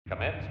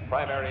Commence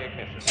primary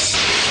ignition.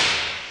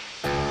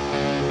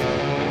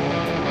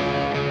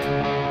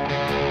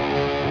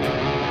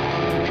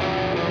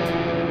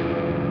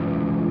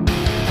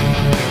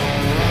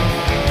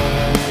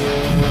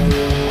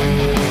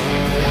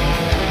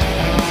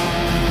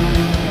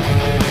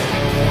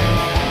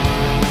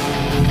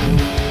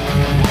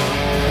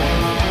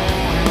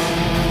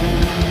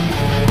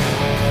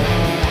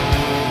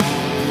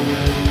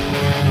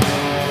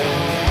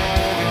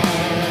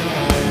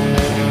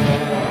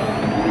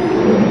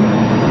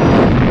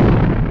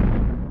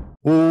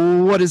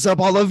 What is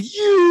up, all of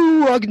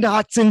you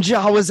Ugnaughts and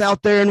Jawas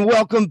out there, and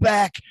welcome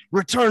back.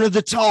 Return of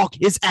the Talk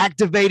is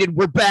activated.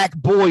 We're back,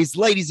 boys,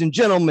 ladies and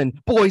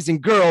gentlemen, boys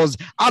and girls.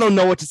 I don't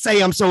know what to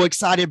say. I'm so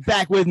excited.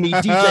 Back with me,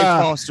 DJ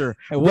Foster.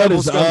 What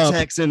is up?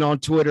 Texan on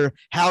Twitter.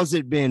 How's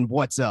it been?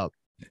 What's up?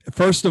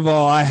 First of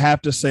all, I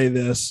have to say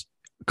this.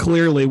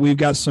 Clearly, we've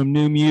got some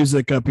new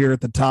music up here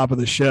at the top of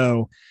the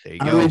show. There you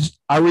go.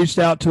 I reached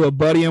out to a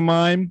buddy of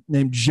mine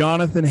named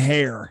Jonathan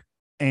Hare,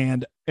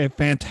 and a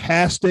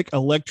fantastic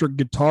electric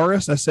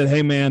guitarist. I said,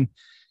 hey, man,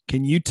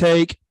 can you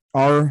take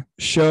our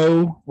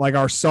show, like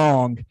our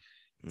song,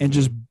 and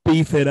just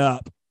beef it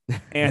up?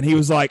 And he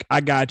was like,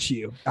 I got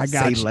you. I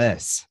got you.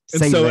 Less.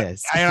 And Say so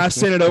less. I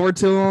sent it over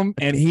to him,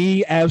 and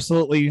he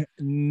absolutely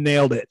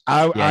nailed it.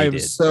 I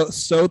was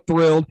so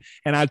thrilled.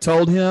 And I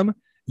told him,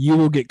 you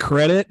will get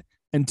credit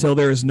until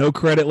there is no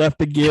credit left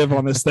to give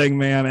on this thing,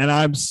 man. And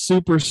I'm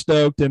super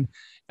stoked and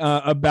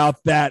about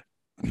that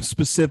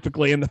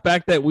specifically. And the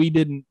fact that we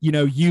didn't,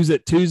 use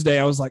it Tuesday,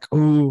 I was like,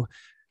 oh,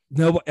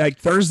 no, like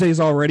Thursday's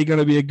already going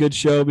to be a good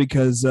show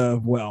because,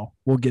 well,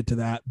 we'll get to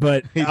that.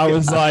 But I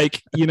was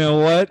like, you know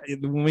what?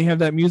 When we have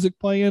that music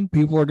playing,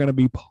 people are going to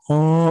be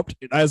pumped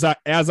as I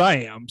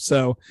am.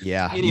 So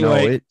yeah,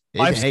 anyway,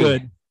 life's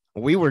good.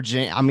 We were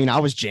I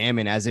was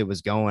jamming as it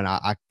was going.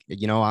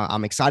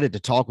 I'm excited to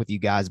talk with you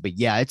guys, but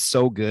yeah, it's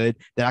so good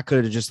that I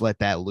could have just let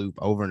that loop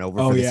over and over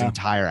for this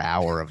entire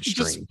hour of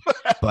stream.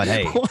 But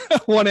hey,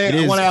 one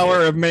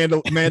hour of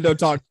Mando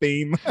Talk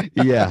theme.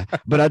 Yeah,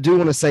 but I do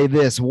want to say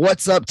this.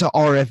 What's up to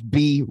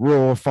RFB,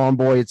 Rural Farm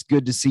Boy? It's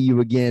good to see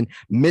you again.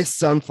 Miss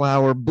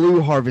Sunflower,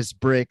 Blue Harvest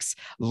Bricks.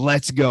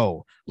 Let's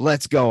go.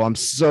 I'm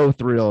so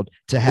thrilled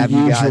to have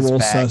you guys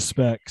back.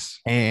 Suspects.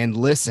 And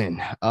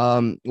listen,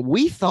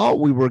 we thought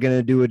we were going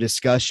to do a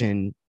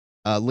discussion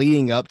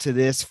leading up to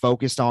this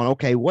focused on,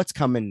 okay, what's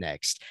coming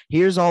next?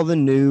 Here's all the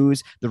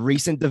news, the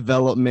recent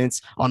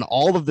developments on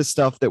all of the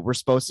stuff that we're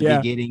supposed to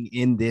be getting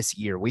in this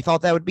year. We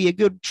thought that would be a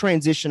good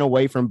transition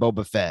away from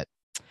Boba Fett.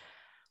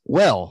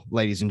 Well,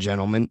 ladies and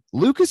gentlemen,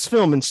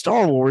 Lucasfilm and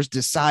Star Wars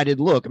decided,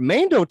 look,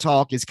 Mando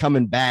Talk is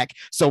coming back,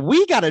 so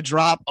we got to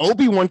drop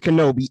Obi-Wan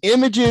Kenobi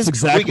images.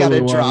 Exactly, we got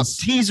to drop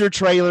teaser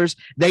trailers.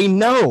 They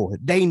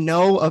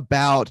know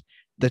about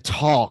the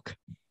talk,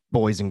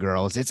 boys and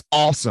girls. It's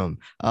awesome.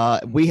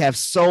 We have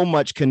so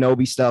much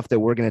Kenobi stuff that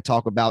we're going to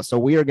talk about. So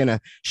we are going to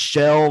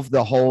shelve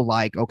the whole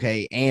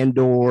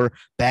Andor,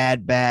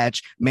 Bad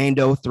Batch,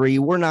 Mando 3.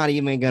 We're not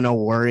even going to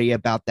worry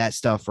about that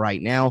stuff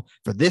right now.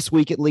 For this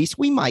week, at least,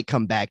 we might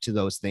come back to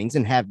those things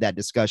and have that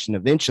discussion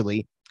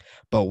eventually.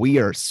 But we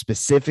are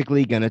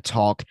specifically going to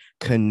talk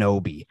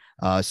Kenobi.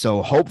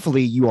 So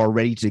hopefully you are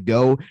ready to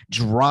go.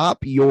 Drop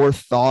your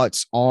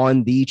thoughts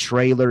on the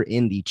trailer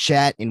in the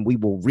chat, and we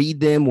will read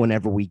them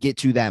whenever we get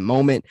to that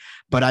moment.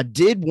 But I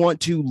did want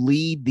to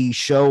lead the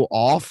show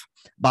off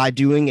by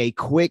doing a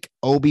quick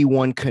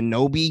Obi-Wan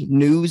Kenobi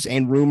news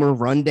and rumor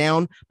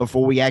rundown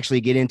before we actually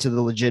get into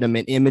the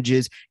legitimate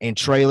images and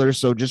trailers.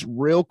 So just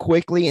real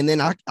quickly, and then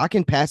I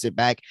can pass it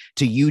back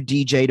to you,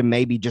 DJ, to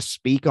maybe just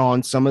speak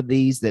on some of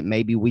these that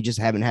maybe we just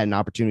haven't had an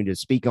opportunity to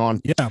speak on.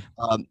 Yeah.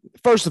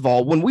 First of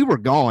all, when we were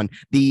gone,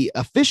 the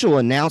official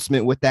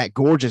announcement with that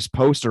gorgeous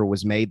poster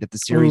was made that the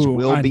series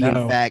will be,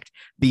 in fact,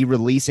 be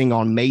releasing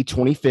on May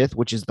 25th,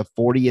 which is the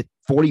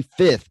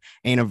 45th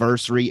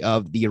anniversary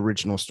of the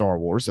original Star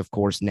Wars, of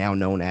course, now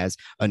known as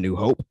A New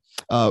Hope.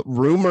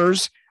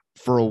 Rumors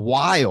for a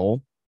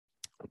while,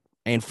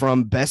 and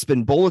from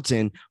Bespin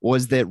Bulletin,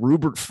 was that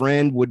Rupert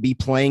Friend would be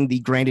playing the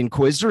Grand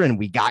Inquisitor, and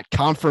we got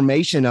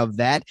confirmation of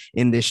that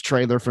in this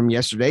trailer from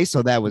yesterday,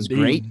 so that was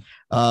great.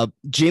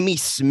 Jimmy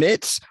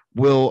Smits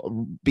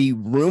will be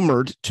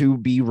rumored to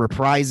be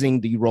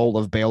reprising the role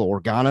of Bail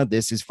Organa.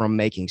 This is from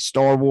Making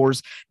Star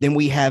Wars. Then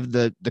we have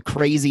the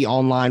crazy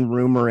online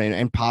rumor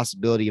and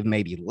possibility of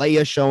maybe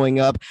Leia showing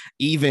up,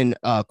 even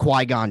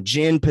Qui-Gon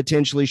Jinn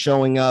potentially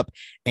showing up.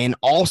 And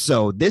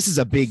also, this is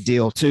a big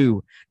deal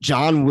too.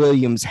 John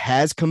Williams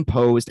has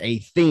composed a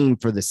theme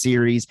for the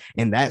series,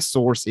 and that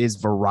source is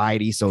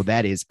Variety. So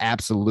that is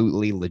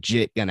absolutely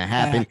legit going to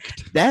happen.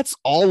 That's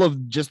all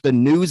of just the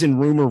news and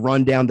rumor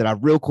rundown that I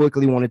real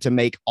quickly wanted to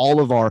make all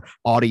of our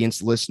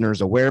audience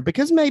listeners aware,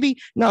 because maybe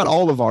not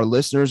all of our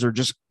listeners are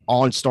just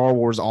on Star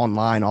Wars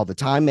online all the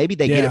time. Maybe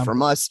they get it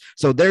from us.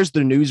 So there's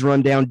the news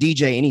rundown.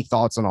 DJ, any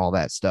thoughts on all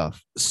that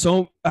stuff?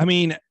 So, I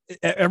mean,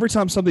 every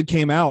time something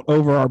came out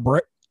over our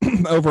break,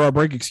 I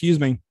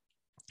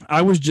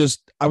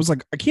was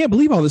like, I can't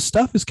believe all this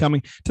stuff is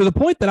coming, to the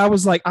point that I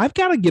was like, I've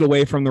got to get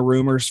away from the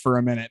rumors for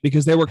a minute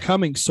because they were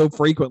coming so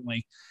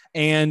frequently.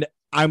 And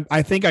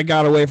I think I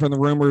got away from the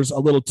rumors a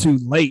little too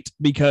late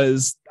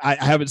because I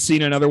haven't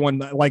seen another one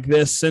like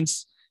this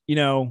since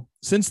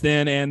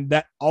then. And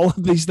that all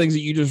of these things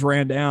that you just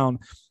ran down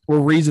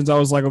were reasons I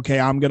was like, okay,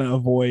 I'm going to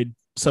avoid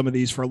some of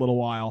these for a little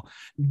while.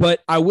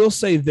 But I will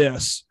say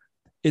this,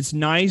 it's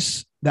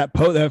nice that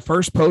that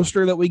first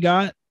poster that we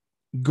got,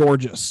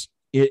 gorgeous.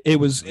 It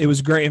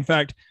was great. In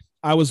fact,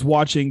 I was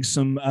watching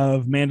some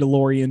of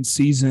Mandalorian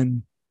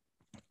season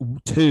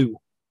 2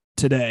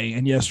 today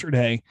and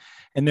yesterday,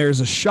 and there's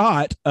a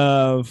shot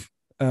of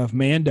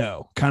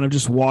Mando kind of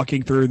just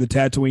walking through the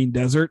Tatooine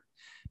desert.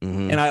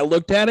 Mm-hmm. And I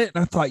looked at it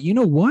and I thought, you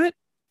know what?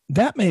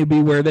 That may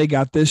be where they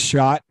got this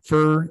shot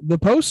for the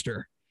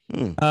poster.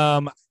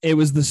 It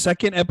was the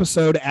second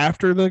episode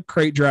after the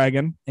Krayt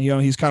Dragon,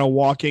 and he's kind of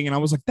walking, and I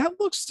was like, that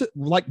looks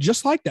like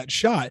just like that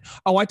shot.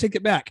 Oh, I take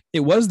it back. It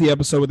was the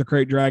episode with the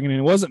Krayt Dragon, and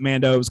it wasn't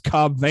Mando. It was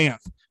Cobb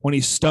Vanth when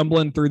he's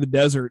stumbling through the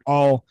desert,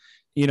 all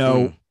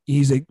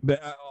he's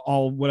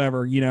all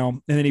whatever,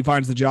 and then he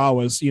finds the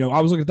Jawas. I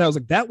was looking at that. I was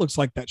like, that looks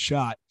like that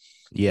shot.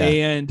 Yeah.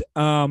 And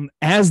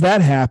as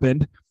that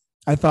happened,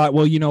 I thought,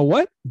 well, you know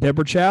what?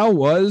 Deborah Chow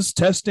was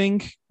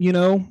testing,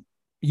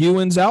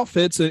 Ewan's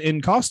outfits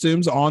and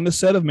costumes on the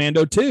set of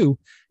Mando 2.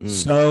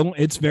 So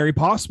it's very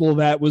possible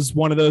that was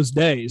one of those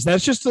days.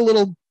 That's just a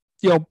little,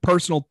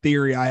 personal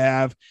theory I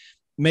have.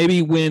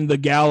 Maybe when the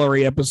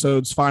gallery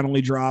episodes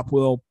finally drop,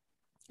 we'll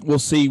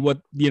see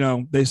what,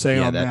 they say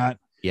on that.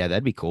 Yeah,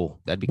 that'd be cool.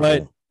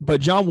 Cool. But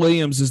John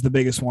Williams is the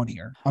biggest one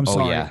here. I'm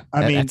sorry. Yeah.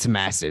 I mean, that's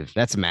massive.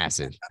 That's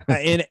massive.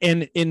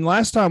 and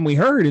last time we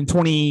heard in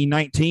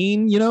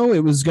 2019,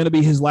 it was going to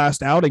be his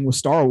last outing with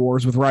Star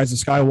Wars with Rise of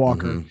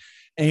Skywalker. Mm-hmm.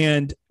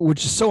 And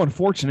which is so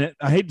unfortunate.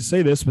 I hate to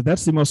say this, but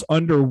that's the most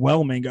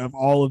underwhelming of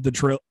all of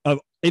of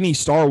any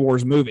Star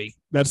Wars movie.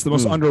 That's the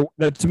most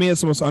to me,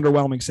 it's the most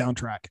underwhelming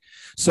soundtrack.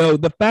 So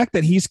the fact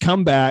that he's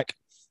come back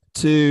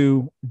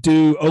to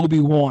do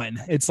Obi-Wan,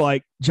 it's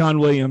like, John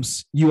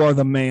Williams, you are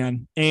the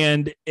man.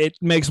 And it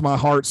makes my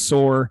heart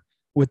soar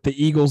with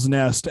the eagle's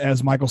nest,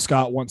 as Michael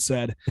Scott once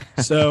said.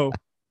 So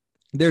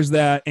there's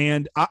that.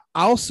 And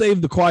I'll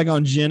save the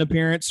Qui-Gon Jinn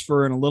appearance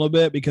for in a little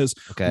bit, because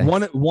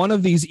one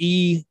of these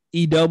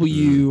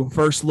EW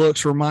first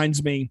looks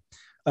reminds me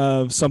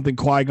of something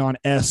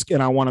Qui-Gon-esque,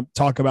 and I want to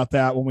talk about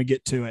that when we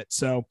get to it.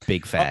 So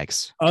big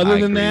facts. Other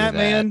than that,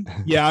 man,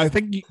 yeah, I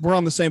think we're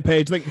on the same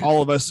page. I think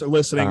all of us are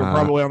listening are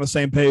probably on the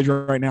same page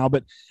right now.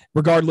 But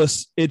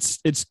regardless, it's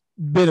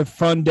been a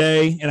fun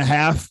day and a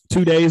half,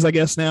 2 days, I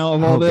guess now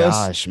of all this.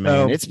 Gosh,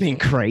 man, it's been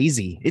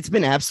crazy. It's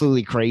been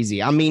absolutely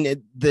crazy. I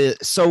mean,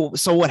 so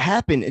what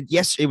happened?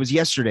 Yes, it was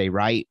yesterday,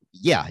 right?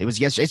 Yeah, it was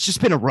yesterday. It's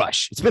just been a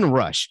rush. It's been a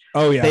rush.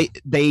 Oh yeah.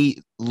 They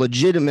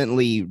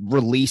legitimately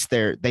released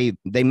they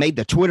made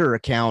the Twitter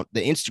account,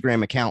 the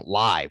Instagram account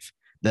live.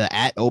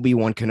 The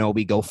 @Obi-Wan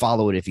Kenobi, go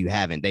follow it if you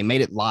haven't. They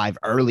made it live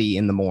early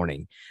in the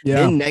morning. Yeah.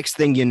 Then next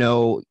thing you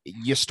know,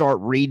 you start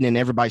reading and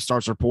everybody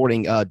starts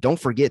reporting. Don't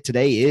forget,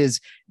 today is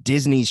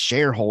Disney's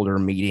shareholder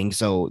meeting,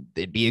 so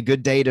it'd be a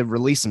good day to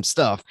release some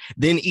stuff.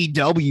 Then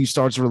EW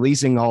starts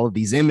releasing all of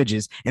these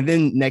images, and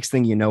then next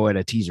thing you know,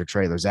 a teaser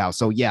trailer's out.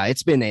 So yeah,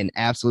 it's been an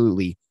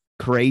absolutely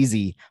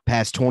crazy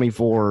past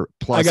 24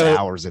 plus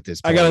hours at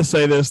this point. I gotta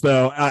say this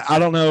though, I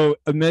don't know,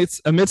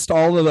 amidst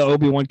all of the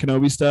Obi-Wan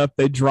Kenobi stuff,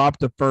 they dropped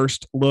the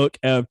first look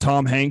of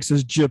Tom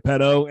Hanks's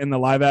Geppetto in the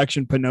live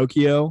action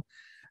Pinocchio,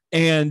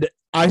 and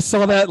I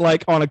saw that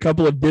like on a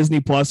couple of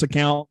Disney Plus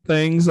account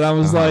things. I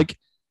was like,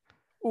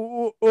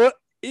 what?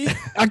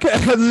 I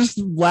was just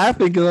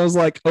laughing because I was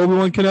like,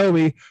 Obi-Wan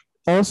Kenobi,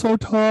 also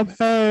Tom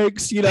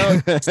Hanks,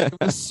 it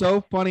was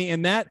so funny.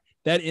 And that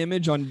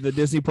image on the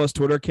Disney Plus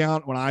Twitter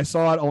account, when I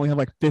saw it, only had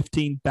like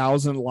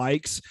 15,000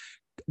 likes.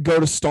 Go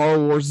to Star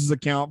Wars'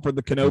 account for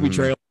the Kenobi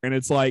trailer, and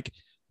it's like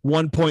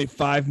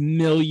 1.5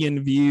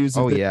 million views.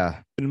 Oh,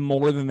 yeah.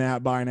 More than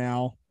that by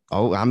now.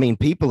 Oh, I mean,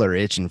 people are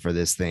itching for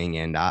this thing,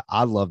 and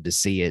I love to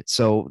see it.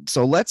 So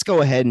let's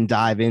go ahead and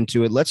dive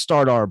into it. Let's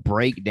start our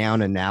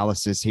breakdown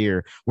analysis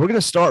here. We're going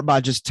to start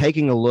by just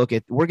taking a look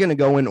at, we're going to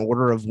go in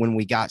order of when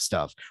we got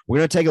stuff. We're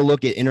going to take a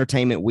look at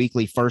Entertainment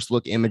Weekly first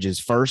look images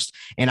first.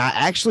 And I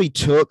actually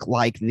took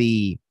like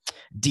the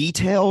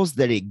details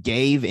that it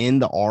gave in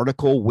the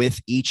article with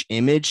each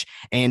image,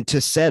 and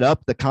to set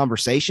up the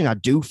conversation, I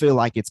do feel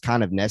like it's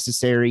kind of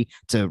necessary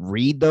to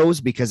read those,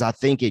 because I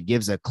think it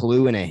gives a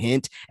clue and a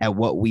hint at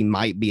what we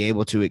might be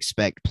able to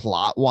expect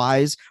plot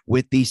wise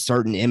with these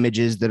certain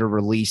images that are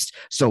released.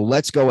 So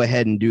let's go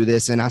ahead and do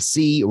this. And I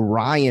see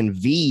Ryan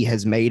V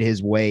has made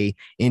his way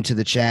into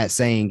the chat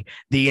saying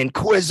the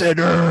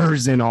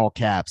Inquisitors in all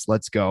caps.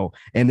 Let's go.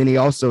 And then he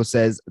also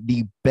says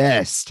the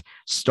best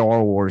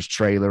Star Wars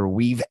trailer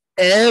we've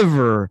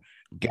ever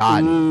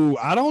gotten. Ooh,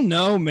 I don't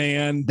know,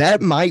 man.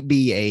 That might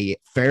be a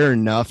fair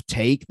enough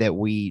take that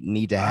we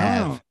need to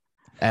have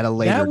at a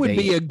later date. That would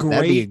be a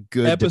great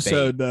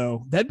episode,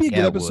 though. That'd be a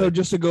good episode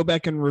just to go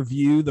back and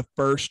review the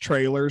first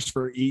trailers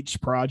for each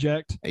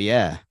project.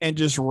 Yeah. And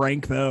just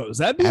rank those.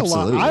 That'd be a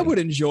lot. I would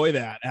enjoy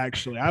that,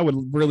 actually. I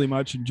would really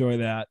much enjoy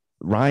that.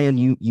 Ryan,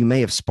 you may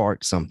have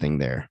sparked something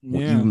there.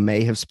 Yeah. You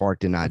may have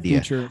sparked an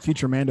idea.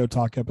 Future Mando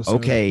Talk episode.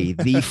 Okay,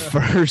 the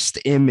first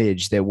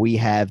image that we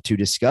have to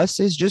discuss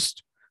is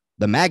just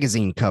the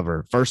magazine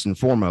cover. First and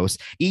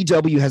foremost,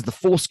 EW has the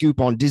full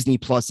scoop on Disney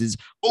Plus's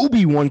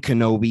Obi-Wan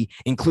Kenobi,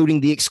 including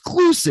the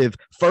exclusive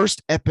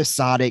first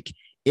episodic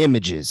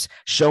images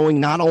showing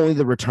not only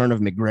the return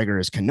of McGregor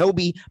as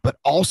Kenobi, but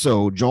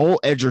also Joel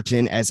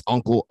Edgerton as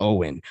Uncle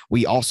Owen.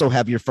 We also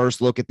have your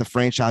first look at the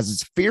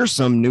franchise's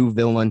fearsome new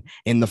villain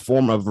in the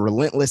form of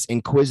relentless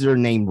Inquisitor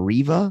named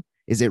Reva.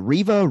 Is it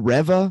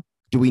Reva?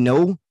 Do we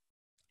know?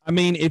 I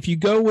mean, if you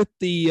go with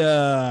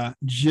the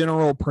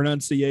general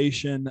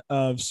pronunciation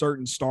of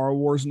certain Star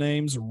Wars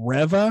names,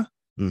 Reva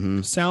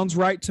sounds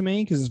right to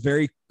me because it's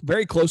very,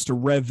 very close to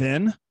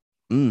Revan.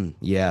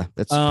 Yeah,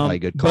 that's probably a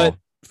good call. But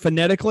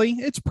phonetically,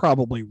 it's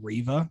probably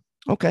Reva.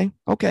 Okay.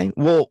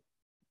 Well,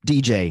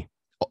 DJ,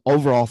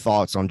 overall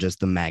thoughts on just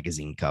the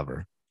magazine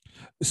cover?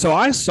 So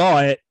I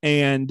saw it,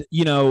 and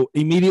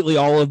immediately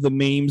all of the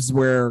memes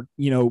where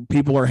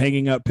people are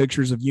hanging up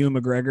pictures of Ewan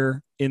McGregor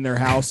in their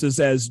houses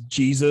as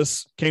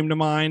Jesus came to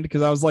mind,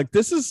 because I was like,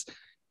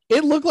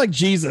 it looked like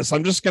Jesus.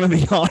 I'm just gonna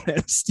be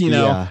honest.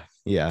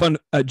 Yeah. Fun,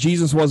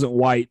 Jesus wasn't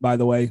white, by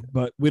the way,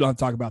 but we don't have to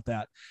talk about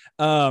that.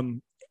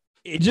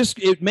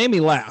 It made me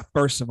laugh,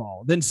 first of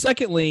all. Then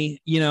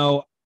secondly,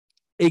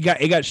 it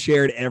got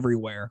shared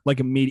everywhere, like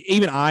immediately.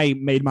 Even I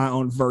made my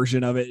own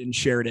version of it and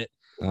shared it.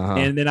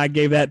 And then I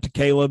gave that to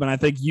Caleb, and I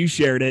think you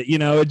shared it.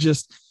 It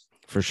just,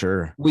 for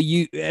sure,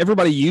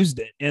 everybody used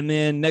it. And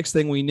then next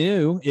thing we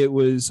knew, it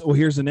was,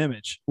 here's an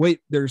image. Wait,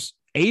 there's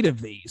 8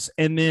 of these.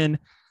 And then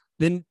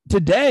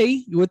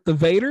today with the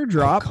Vader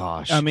drop,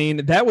 I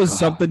mean, that was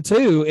something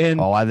too.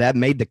 And that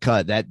made the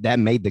cut. That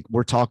made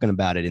we're talking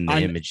about it in the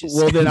images.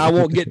 Well, then I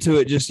won't get to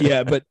it just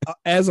yet. But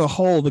as a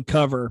whole, the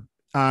cover,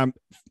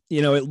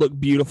 it looked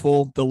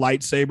beautiful. The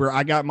lightsaber.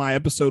 I got my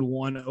episode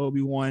 1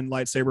 Obi-Wan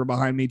lightsaber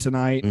behind me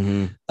tonight.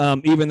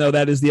 Even though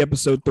that is the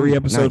episode 3,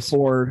 episode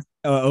 4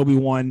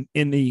 Obi-Wan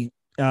in the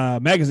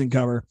magazine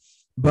cover.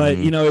 But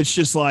it's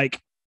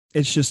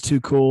just too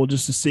cool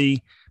just to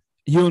see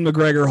Ewan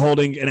McGregor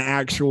holding an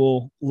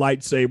actual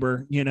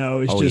lightsaber.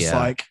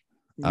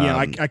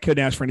 I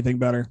couldn't ask for anything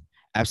better.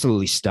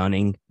 Absolutely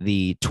stunning.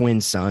 The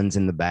twin suns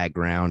in the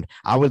background.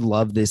 I would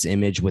love this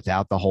image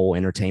without the whole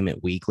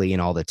Entertainment Weekly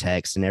and all the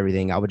text and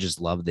everything. I would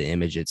just love the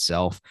image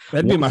itself.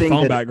 That'd be my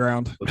phone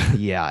background.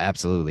 Yeah,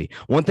 absolutely.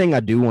 One thing I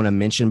do want to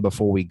mention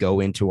before we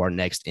go into our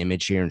next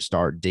image here and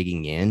start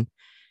digging in,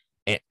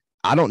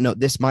 I don't know,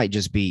 this might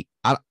just be,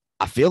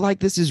 I feel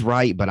like this is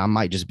right, but I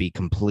might just be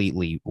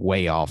completely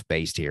way off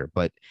based here.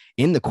 But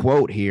in the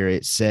quote here,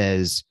 it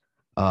says,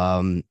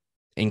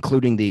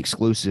 including the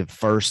exclusive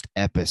first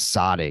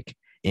episodic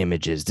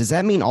images. Does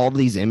that mean all of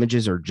these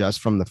images are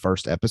just from the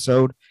first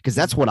episode? Because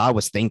that's what I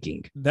was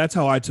thinking. That's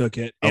how I took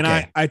it. And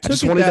okay. I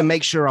just wanted to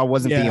make sure I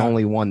wasn't the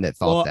only one that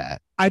thought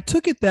that. I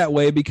took it that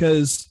way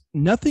because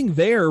nothing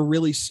there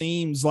really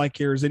seems like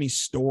there's any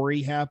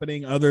story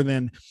happening other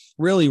than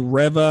really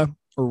Reva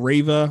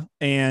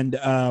and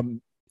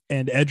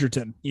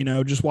Edgerton.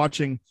 Just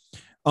watching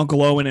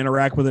Uncle Owen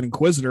interact with an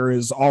Inquisitor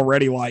is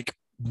already like,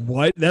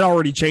 what? That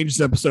already changes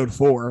episode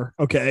 4.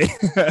 Okay.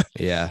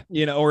 Yeah.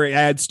 Or it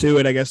adds to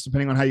it, I guess,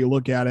 depending on how you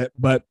look at it.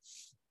 But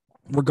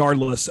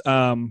regardless,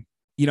 I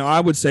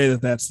would say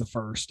that that's the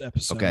first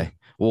episode. Okay.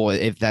 Well,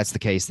 if that's the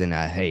case, then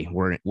hey,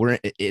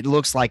 it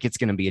looks like it's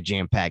going to be a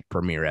jam-packed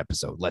premiere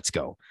episode. Let's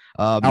go.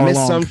 Miss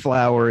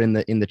Sunflower in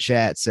the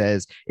chat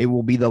says it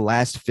will be the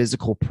last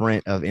physical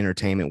print of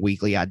Entertainment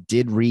Weekly. I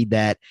did read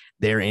that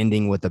they're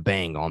ending with a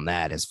bang on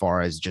that as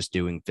far as just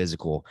doing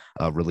physical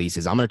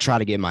releases. I'm going to try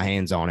to get my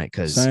hands on it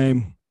because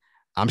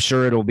I'm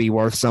sure it'll be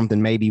worth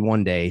something maybe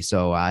one day.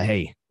 So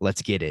hey,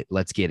 let's get it.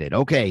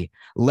 Okay,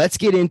 let's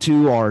get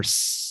into our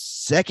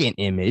second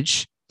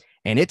image.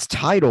 And its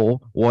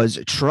title was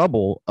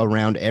Trouble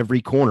Around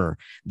Every Corner.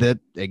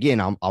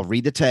 I'll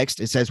read the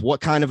text. It says,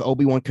 what kind of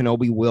Obi-Wan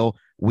Kenobi will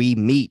we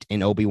meet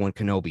in Obi-Wan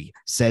Kenobi?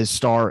 Says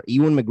star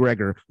Ewan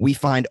McGregor. We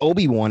find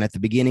Obi-Wan at the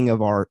beginning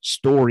of our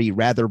story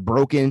rather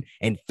broken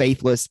and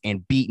faithless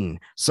and beaten,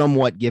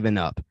 somewhat given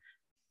up.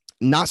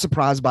 Not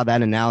surprised by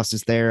that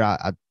analysis there.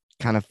 I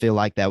kind of feel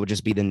like that would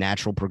just be the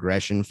natural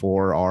progression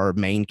for our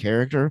main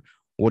character.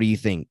 What do you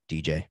think,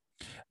 DJ?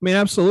 I mean,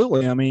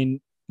 absolutely. I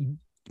mean,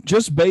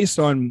 just based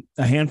on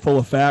a handful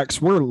of facts,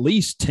 we're at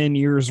least 10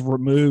 years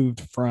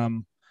removed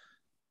from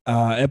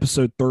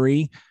episode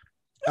 3.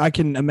 I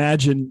can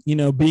imagine,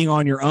 being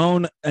on your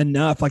own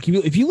enough. Like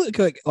if you look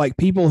at like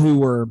people who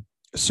were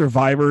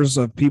survivors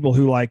of people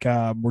who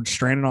were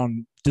stranded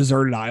on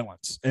deserted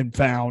islands and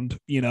found,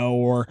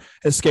 or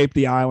escaped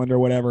the island or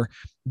whatever,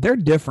 they're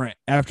different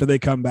after they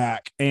come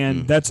back.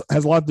 And that's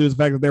has a lot to do with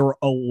the fact that they were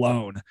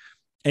alone.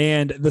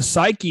 And the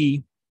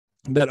psyche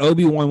that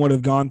Obi-Wan would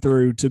have gone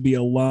through to be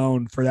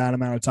alone for that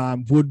amount of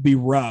time would be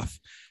rough.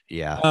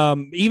 Yeah.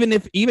 Even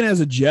as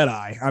a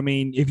Jedi, I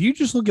mean, if you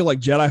just look at like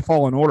Jedi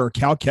Fallen Order,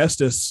 Cal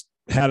Kestis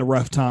had a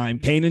rough time.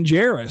 Kanan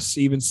Jarrus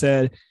even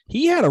said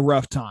he had a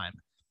rough time.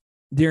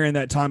 during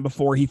that time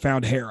before he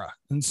found Hera.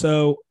 And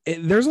so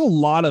there's a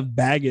lot of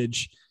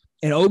baggage,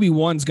 and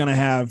Obi-Wan's going to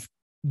have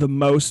the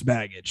most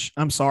baggage.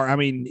 I'm sorry. I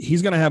mean,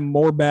 he's going to have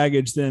more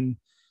baggage than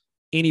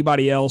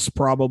anybody else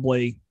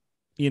probably,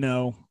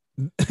 in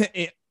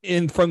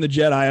from the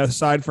Jedi,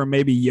 aside from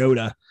maybe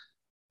Yoda,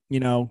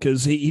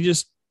 because he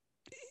just,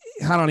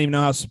 I don't even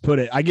know how else to put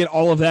it. I get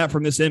all of that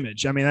from this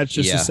image. I mean, that's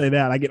just to say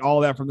that I get all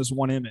of that from this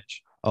one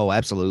image. Oh,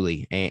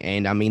 absolutely.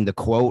 And I mean, the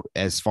quote,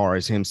 as far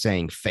as him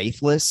saying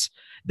faithless,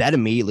 that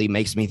immediately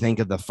makes me think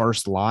of the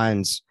first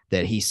lines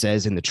that he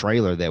says in the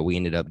trailer that we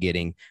ended up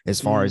getting, as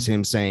far as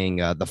him saying,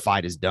 the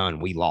fight is done.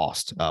 We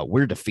lost.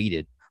 We're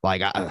defeated.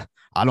 Like,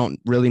 I don't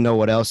really know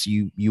what else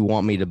you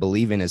want me to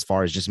believe in, as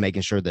far as just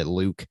making sure that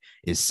Luke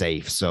is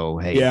safe. So,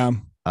 hey,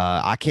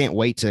 I can't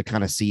wait to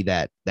kind of see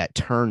that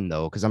turn,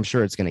 though, because I'm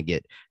sure it's going to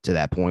get to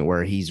that point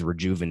where he's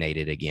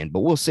rejuvenated again. But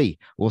we'll see.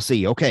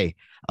 Okay.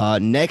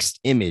 Next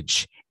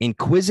image.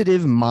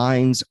 Inquisitive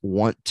minds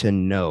want to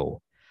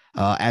know.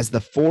 As the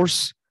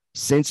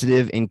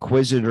Force-sensitive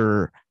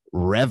Inquisitor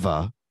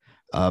Reva,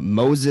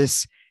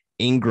 Moses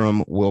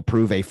Ingram will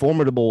prove a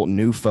formidable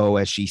new foe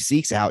as she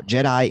seeks out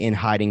Jedi in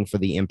hiding for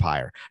the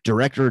Empire.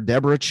 Director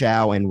Deborah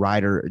Chow and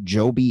writer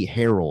Joby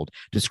Harold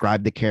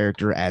described the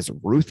character as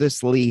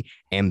ruthlessly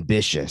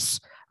ambitious.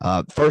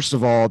 First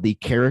of all, the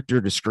character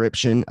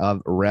description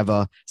of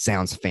Reva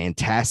sounds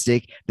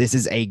fantastic. This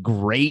is a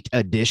great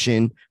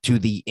addition to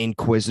the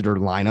Inquisitor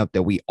lineup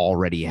that we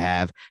already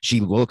have. She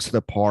looks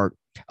the part.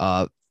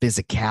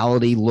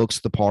 Physicality looks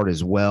the part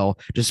as well.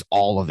 Just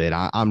all of it.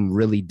 I'm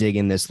really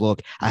digging this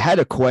look. I had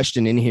a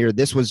question in here.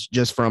 This was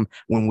just from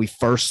when we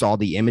first saw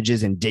the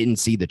images and didn't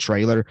see the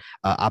trailer.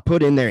 I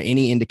put in there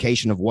any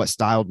indication of what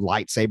styled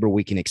lightsaber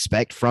we can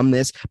expect from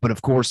this. But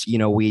of course,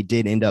 we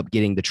did end up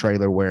getting the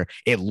trailer where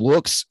it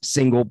looks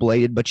single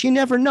bladed, but you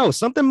never know.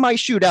 Something might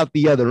shoot out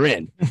the other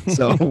end.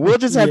 So we'll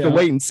just have to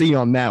wait and see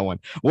on that one.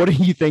 What do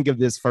you think of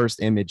this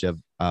first image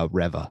of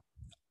Reva?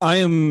 I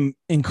am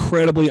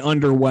incredibly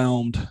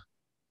underwhelmed.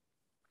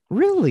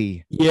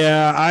 Really?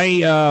 Yeah,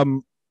 I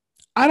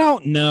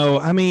don't know.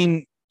 I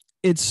mean,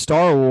 it's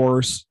Star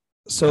Wars,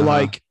 so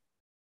like,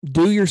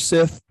 do your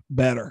Sith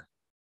better.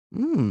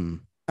 I'm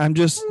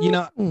just,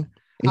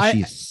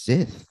 she's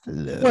Sith.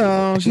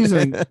 Well, she's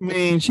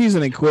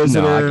an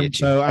Inquisitor,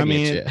 so I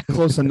mean,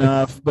 close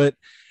enough. But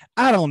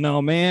I don't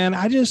know, man.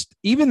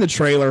 Even the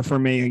trailer for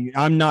me,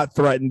 I'm not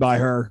threatened by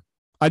her.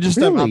 I just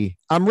really?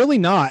 I'm really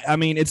not. I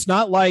mean, it's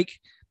not like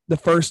the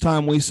first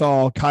time we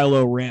saw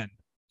Kylo Ren.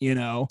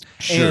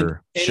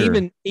 Sure.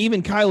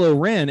 Even Kylo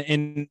Ren,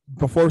 and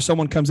before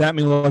someone comes at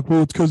me like,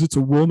 well, it's because it's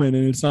a woman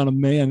and it's not a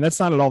man. That's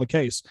not at all the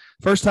case.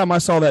 First time I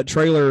saw that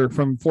trailer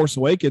from Force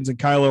Awakens and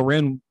Kylo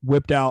Ren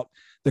whipped out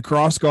the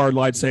crossguard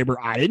lightsaber,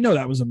 I didn't know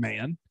that was a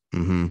man,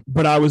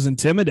 but I was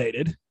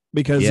intimidated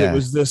because it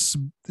was this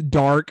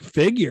dark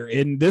figure.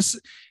 And this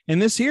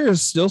here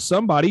is still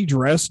somebody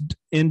dressed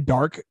in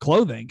dark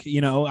clothing.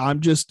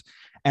 I'm just,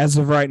 as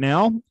of right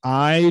now,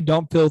 I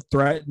don't feel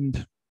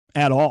threatened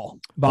at all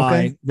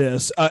by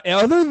this,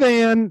 other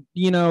than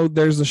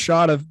there's a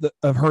shot of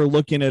her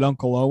looking at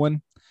Uncle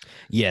Owen.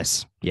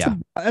 Yes,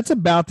 that's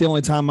about the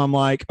only time I'm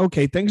like,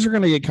 okay, things are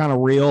going to get kind of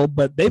real,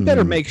 but they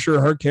better make sure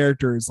her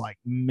character is like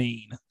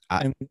mean.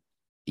 That's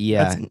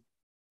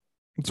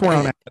where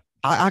I'm at.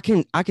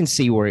 I can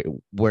see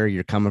where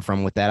you're coming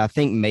from with that. I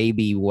think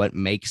maybe what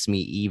makes me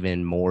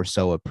even more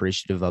so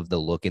appreciative of the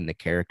look in the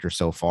character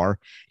so far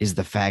is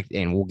the fact,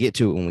 and we'll get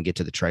to it when we get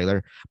to the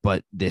trailer,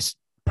 but this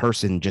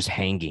person just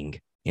hanging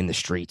in the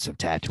streets of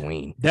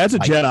Tatooine. That's a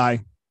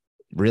Jedi.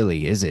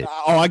 Really? Is it?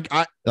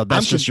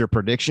 That's just your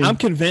prediction? I'm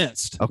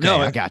convinced. Okay,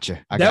 no, I got you.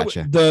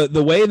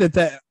 The way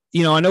that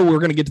I know we're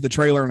going to get to the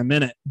trailer in a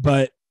minute,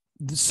 but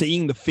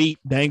seeing the feet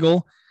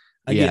dangle,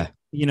 again,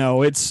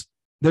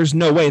 there's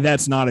no way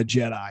that's not a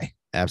Jedi.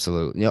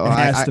 Absolutely.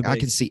 I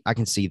can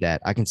see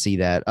that. I can see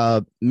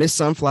that. Miss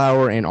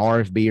Sunflower and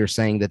RFB are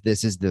saying that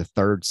this is the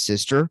third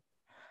sister.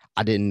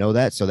 I didn't know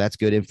that, so that's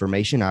good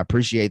information. I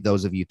appreciate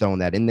those of you throwing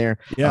that in there.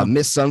 Yeah.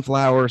 Miss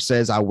Sunflower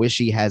says, I wish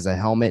she has a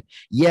helmet.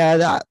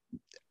 Yeah,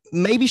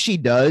 maybe she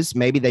does.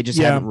 Maybe they just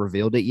haven't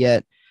revealed it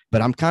yet,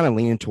 but I'm kind of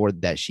leaning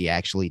toward that she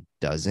actually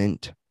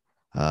doesn't.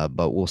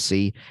 But we'll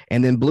see.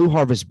 And then Blue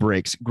Harvest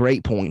Bricks,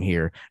 great point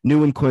here.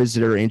 New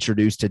Inquisitor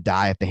introduced to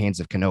die at the hands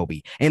of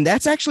Kenobi. And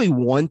that's actually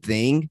one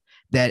thing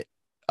that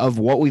of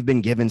what we've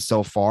been given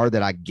so far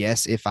that I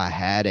guess if I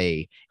had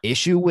a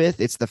issue with,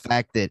 it's the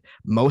fact that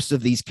most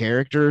of these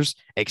characters,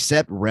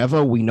 except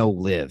Reva, we know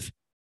live.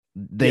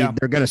 They're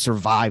going to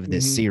survive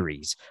this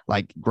series.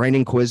 Like Grand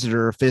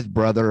Inquisitor, Fifth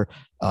Brother,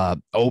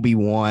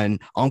 Obi-Wan,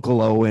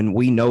 Uncle Owen.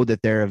 We know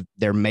that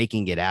they're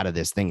making it out of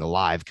this thing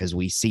alive because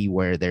we see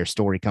where their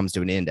story comes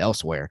to an end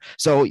elsewhere.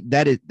 So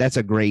that's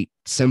a great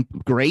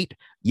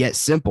yet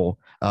simple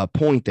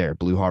point there,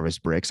 Blue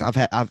Harvest Bricks.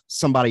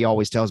 Somebody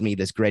always tells me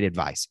this great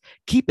advice: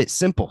 keep it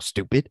simple,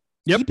 stupid.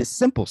 Yep. Keep it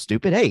simple,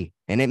 stupid. Hey,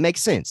 and it makes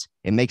sense.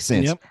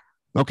 Yep.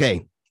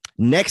 Okay,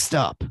 next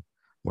up.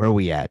 Where are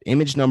we at?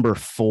 Image number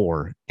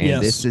 4.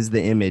 And This is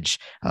the image,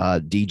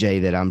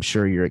 DJ, that I'm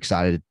sure you're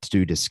excited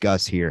to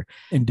discuss here.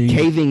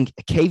 Indeed.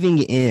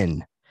 Caving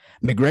in.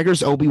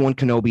 McGregor's Obi-Wan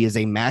Kenobi is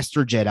a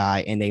master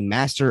Jedi and a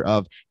master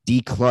of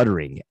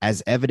decluttering,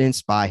 as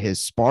evidenced by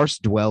his sparse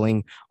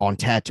dwelling on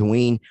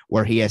Tatooine,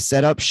 where he has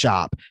set up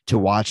shop to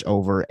watch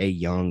over a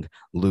young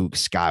Luke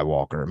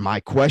Skywalker. My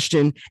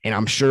question, and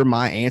I'm sure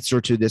my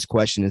answer to this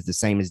question is the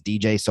same as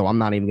DJ, so I'm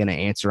not even going to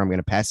answer. I'm going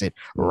to pass it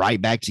right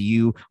back to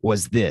you.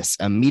 Was this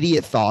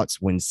immediate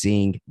thoughts when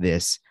seeing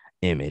this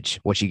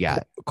image? What you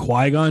got?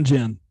 Qui-Gon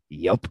Jinn.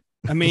 Yep.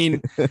 I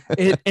mean,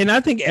 and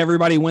I think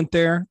everybody went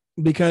there.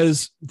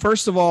 Because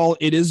first of all,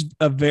 it is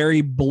a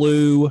very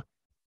blue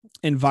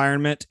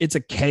environment. It's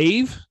a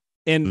cave,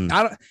 and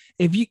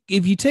if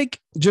you take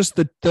just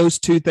those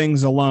two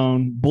things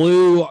alone,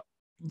 blue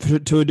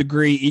to a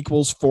degree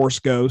equals Force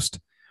Ghost,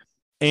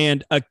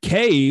 and a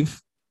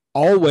cave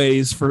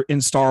always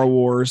in Star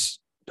Wars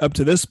up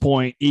to this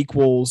point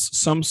equals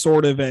some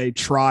sort of a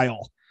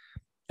trial.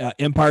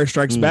 Empire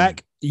Strikes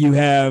Back. You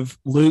have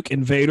Luke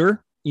and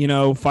Vader,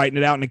 fighting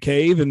it out in a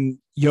cave, and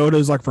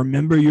Yoda's like,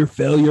 remember your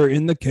failure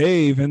in the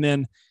cave. And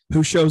then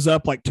who shows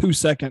up like 2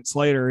 seconds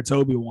later? It's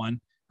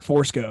Obi-Wan,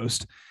 Force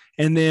Ghost.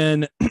 And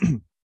then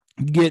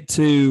get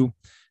to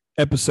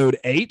episode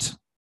 8,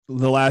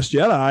 The Last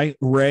Jedi.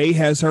 Rey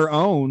has her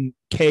own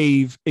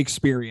cave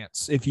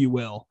experience, if you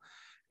will.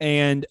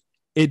 And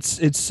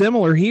it's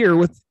similar here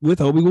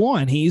with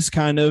Obi-Wan. He's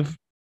kind of,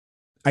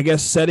 I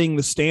guess, setting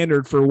the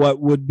standard for what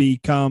would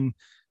become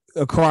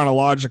a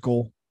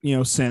chronological,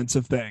 sense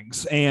of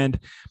things. And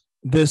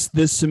this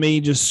to me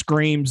just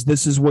screams,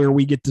 this is where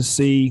we get to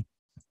see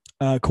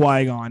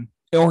Qui-Gon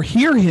or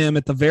hear him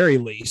at the very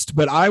least.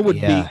 But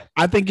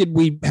I think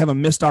we have a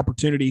missed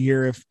opportunity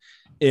here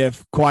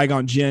if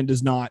Qui-Gon Jinn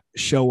does not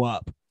show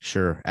up.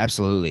 Sure,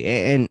 absolutely.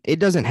 And it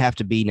doesn't have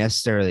to be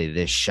necessarily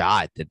this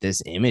shot that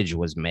this image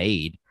was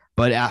made,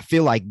 but I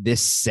feel like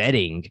this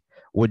setting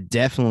would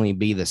definitely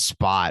be the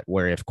spot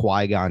where if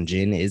Qui-Gon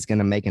Jinn is going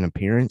to make an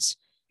appearance,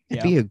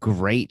 it'd be a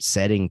great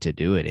setting to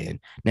do it in.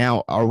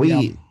 Now, are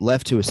we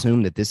left to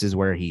assume that this is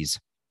where he's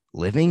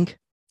living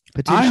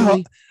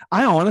potentially?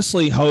 I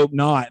honestly hope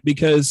not,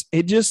 because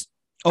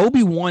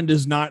Obi-Wan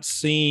does not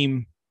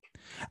seem.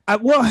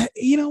 Well,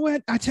 you know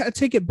what? I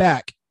take it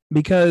back,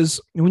 because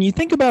when you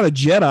think about a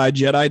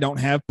Jedi don't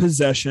have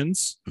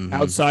possessions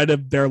outside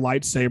of their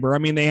lightsaber. I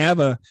mean, they have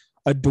a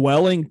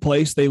dwelling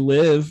place. They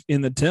live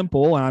in the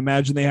temple, and I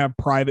imagine they have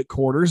private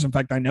quarters. In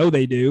fact, I know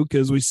they do,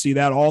 because we see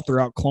that all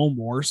throughout Clone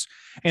Wars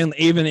and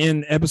even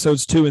in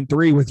episodes 2 and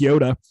 3 with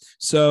Yoda.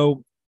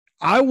 So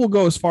I will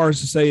go as far as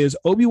to say is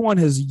Obi-Wan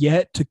has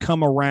yet to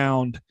come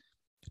around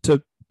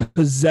to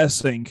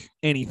possessing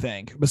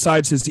anything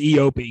besides his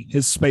Eopie,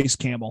 his space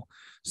camel.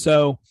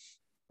 So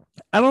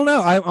I don't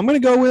know. I'm going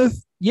to go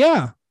with,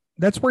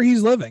 that's where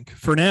he's living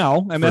for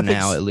now. I mean,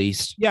 now, at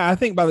least. Yeah, I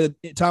think by the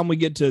time we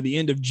get to the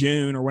end of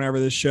June or whenever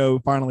this show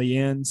finally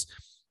ends,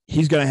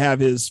 he's going to have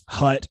his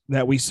hut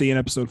that we see in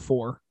episode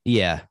 4.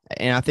 Yeah,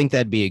 and I think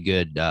that'd be a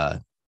good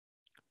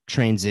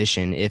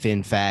transition if,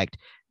 in fact,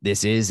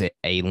 this is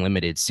a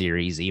limited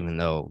series, even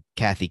though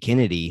Kathy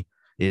Kennedy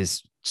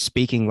is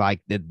speaking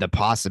like the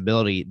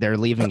possibility they're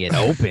leaving it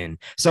open.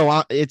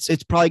 So it's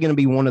probably going to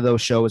be one of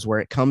those shows where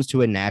it comes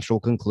to a natural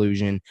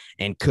conclusion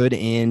and could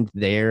end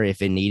there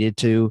if it needed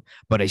to,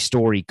 but a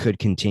story could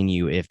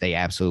continue if they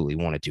absolutely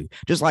wanted to.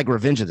 Just like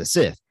Revenge of the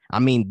Sith. I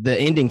mean, the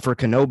ending for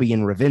Kenobi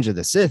in Revenge of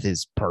the Sith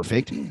is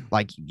perfect.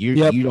 Like you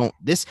don't,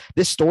 this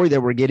story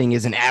that we're getting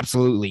isn't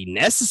absolutely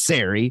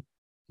necessary.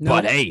 No.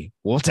 But hey,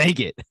 we'll take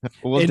it.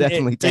 We'll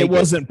definitely take it. It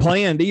wasn't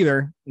planned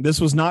either. This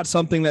was not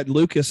something that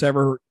Lucas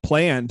ever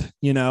planned.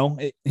 He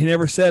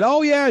never said,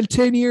 "Oh yeah, in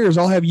 10 years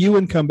I'll have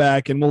Ewan come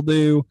back and we'll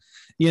do,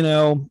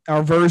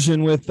 our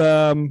version with,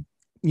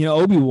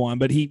 Obi-Wan."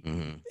 But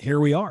here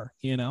we are.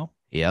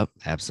 Yep,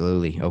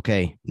 absolutely.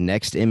 Okay,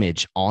 next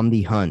image, On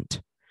the Hunt.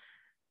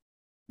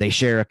 They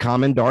share a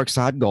common dark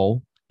side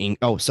goal.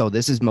 So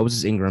this is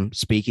Moses Ingram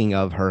speaking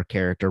of her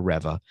character,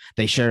 Reva.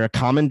 They share a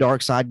common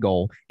dark side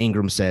goal,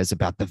 Ingram says,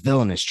 about the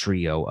villainous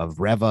trio of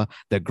Reva,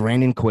 the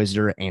Grand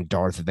Inquisitor, and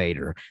Darth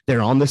Vader.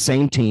 They're on the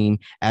same team.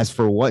 As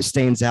for what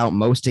stands out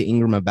most to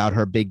Ingram about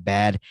her big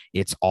bad,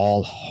 it's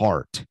all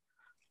heart.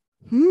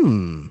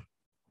 For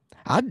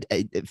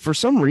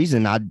some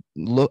reason, I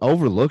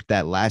overlooked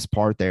that last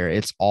part there.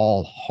 It's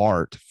all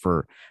heart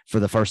for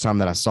the first time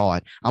that I saw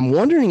it. I'm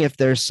wondering if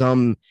there's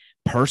some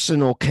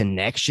personal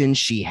connection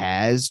she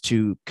has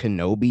to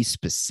Kenobi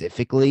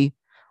specifically,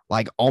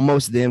 like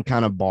almost them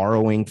kind of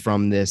borrowing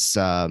from this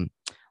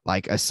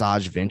like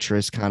Asajj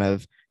Ventress kind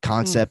of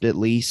concept. At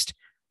least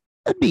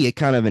that'd be a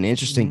kind of an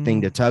interesting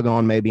thing to tug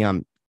on. Maybe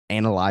I'm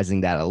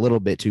analyzing that a little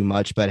bit too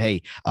much, but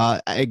hey,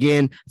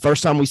 again,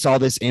 first time we saw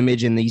this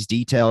image and these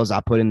details, I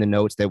put in the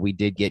notes that we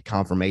did get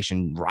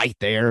confirmation right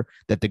there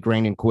that the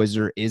Grand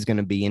Inquisitor is going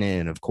to be in it,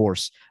 and of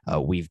course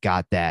we've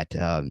got that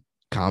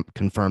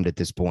confirmed at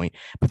this point.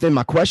 But then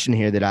my question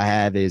here that I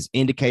have is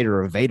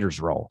indicator of Vader's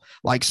role.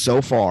 Like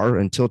so far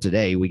until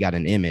today, we got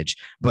an image,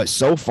 but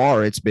so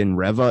far it's been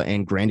Reva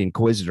and Grand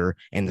Inquisitor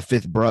and the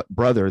fifth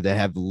brother that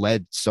have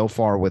led so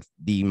far with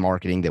the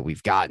marketing that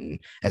we've gotten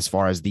as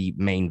far as the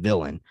main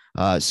villain.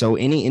 So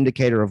any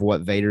indicator of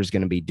what Vader's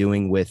going to be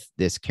doing with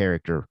this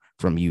character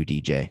from you,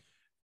 DJ?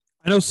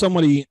 I know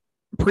somebody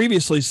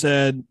previously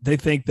said they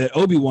think that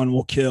Obi-Wan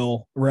will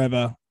kill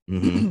Reva.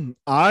 Mm-hmm.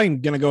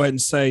 I'm going to go ahead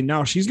and say,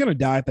 no, she's going to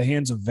die at the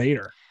hands of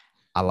Vader.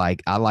 I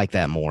like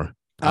that more.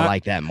 I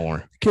like that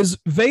more. Because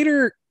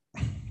Vader,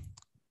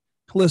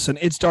 listen,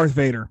 it's Darth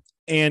Vader.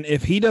 And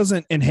if he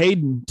doesn't, and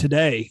Hayden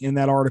today in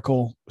that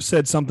article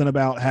said something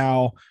about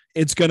how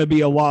it's going to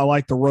be a lot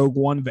like the Rogue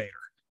One Vader,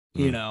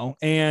 you know,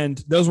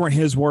 and those weren't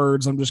his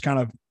words. I'm just kind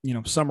of,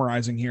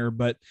 summarizing here,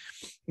 but,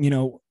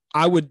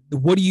 how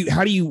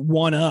do you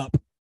one up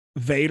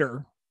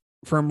Vader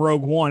from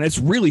Rogue One? It's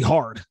really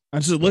hard.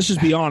 Let's just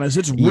be honest.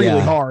 It's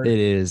really hard. It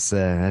is.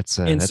 That's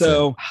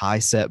a high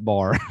set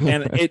bar.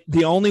 And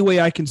the only way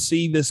I can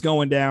see this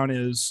going down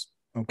is,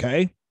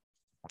 okay,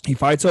 he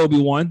fights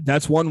Obi-Wan.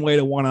 That's one way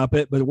to one up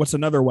it. But what's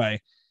another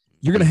way?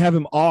 You're going to have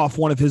him off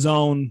one of his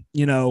own,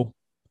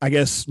 I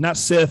guess not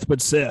Sith, but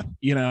Sith,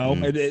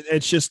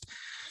 it's just,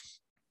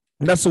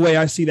 that's the way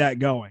I see that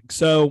going.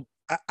 So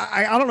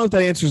I don't know if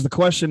that answers the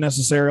question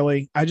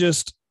necessarily. I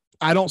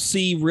don't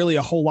see really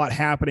a whole lot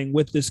happening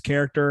with this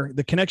character.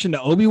 The connection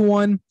to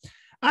Obi-Wan,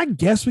 I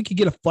guess we could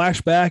get a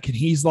flashback and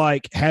he's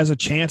like, has a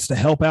chance to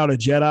help out a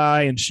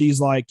Jedi. And she's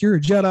like, you're a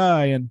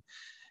Jedi.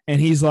 And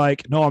he's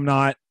like, no, I'm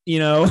not, I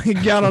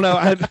don't know.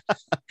 I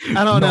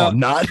don't know. I'm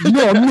not.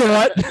 No, I'm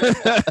not.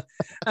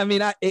 I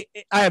mean, I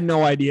have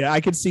no idea. I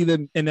could see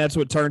them. And that's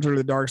what turns her to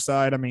the dark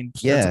side. I mean,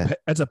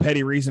 that's a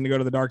petty reason to go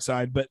to the dark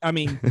side, but I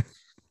mean,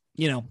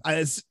 I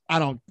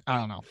don't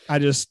know.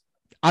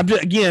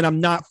 I'm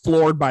not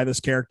floored by this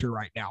character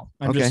right now.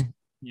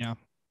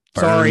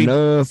 Sorry,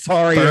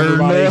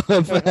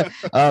 everybody.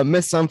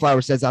 Miss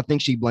Sunflower says, I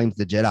think she blames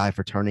the Jedi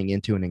for turning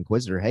into an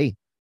Inquisitor. Hey,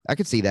 I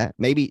could see that.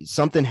 Maybe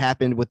something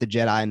happened with the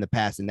Jedi in the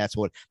past, and that's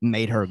what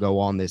made her go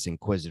on this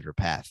Inquisitor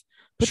path.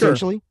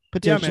 Potentially.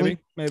 Yeah,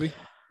 maybe.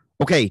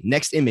 Okay,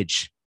 next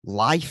image.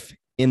 Life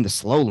in the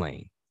slow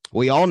lane.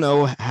 We all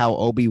know how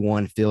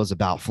Obi-Wan feels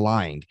about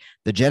flying.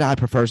 The Jedi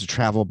prefers to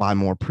travel by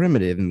more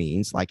primitive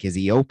means like his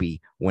Eopie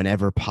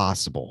whenever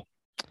possible.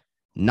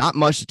 Not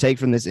much to take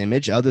from this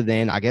image other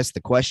than, I guess,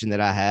 the question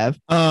that I have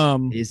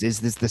is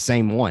this the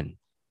same one?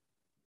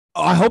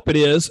 I hope it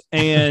is.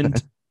 And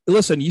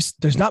listen,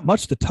 there's not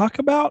much to talk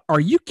about.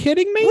 Are you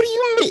kidding me? What do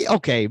you mean?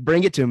 Okay,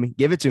 bring it to me.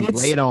 Give it to me.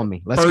 Lay it on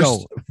me. Let's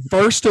go.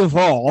 First of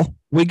all,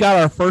 we got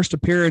our first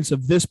appearance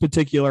of this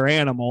particular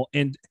animal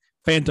in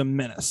Phantom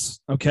Menace.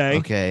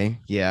 Okay.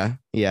 Yeah.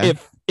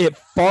 It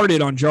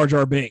farted on Jar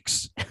Jar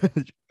Binks.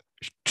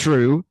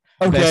 True.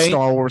 Okay. Best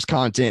Star Wars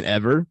content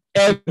ever.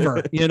 And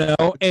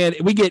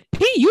we get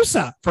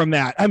P-Yusa from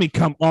that. I mean,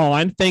 come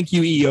on. Thank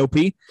you,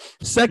 EOP.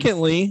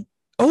 Secondly,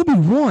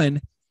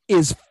 Obi-Wan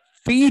is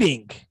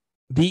feeding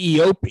the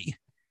EOP.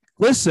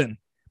 Listen,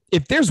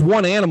 if there's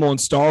one animal in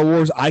Star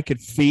Wars I could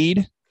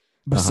feed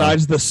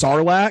besides the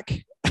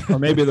Sarlacc or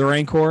maybe the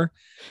Rancor,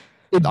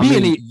 it's the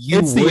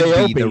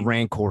EOP. Be the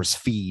Rancor's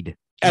feed.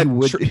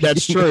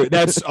 That's true.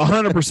 That's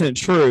 100%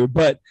 true.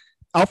 But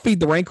I'll feed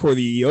the Rancor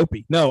the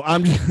EOP. No,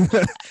 I'm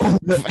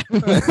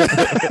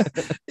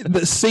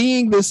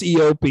seeing this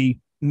EOP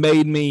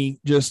made me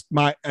just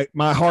my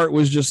heart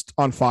was just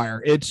on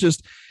fire. It's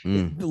just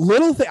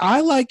little thing.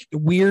 I like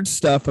weird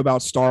stuff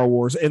about Star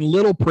Wars, and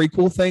little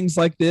prequel things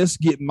like this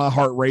get my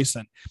heart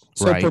racing.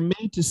 So for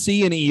me to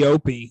see an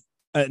EOP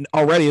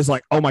already is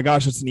like, oh my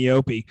gosh, it's an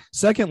EOP.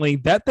 Secondly,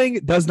 that thing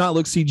does not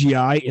look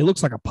CGI. It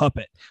looks like a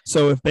puppet.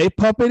 So if they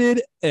puppeted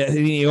an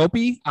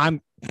EOP,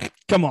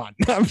 come on.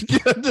 I'm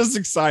just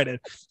excited.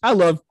 I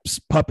love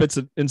puppets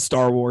in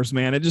Star Wars,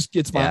 man. It just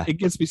gets it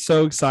gets me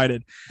so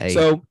excited. Hey,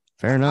 so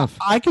fair enough.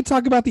 I could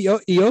talk about the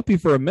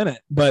EOP for a minute,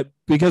 but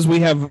because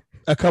we have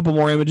a couple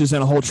more images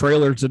and a whole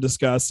trailer to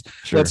discuss,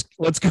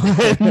 let's go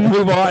ahead and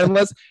move on.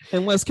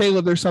 Unless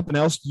Caleb, there's something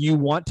else you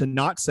want to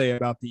not say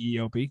about the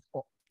EOP.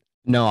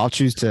 No, I'll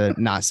choose to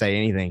not say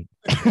anything.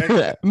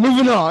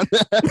 Moving on.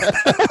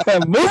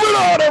 Moving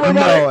on,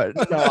 everybody.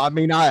 No, I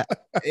mean,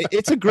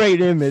 it's a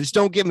great image.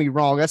 Don't get me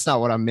wrong. That's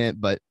not what I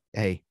meant. But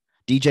hey,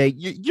 DJ,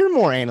 you're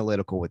more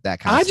analytical with that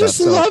kind of stuff. I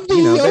just love the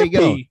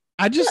EOP.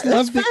 I just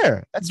love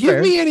fair. That's Give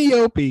fair. me an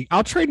EOP.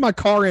 I'll trade my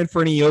car in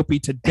for an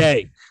EOP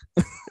today.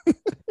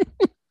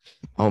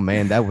 Oh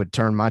man, that would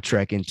turn my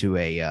trek into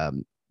a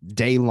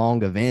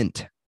day-long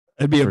event.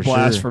 It'd be a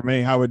blast for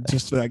me. I would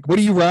just be like, what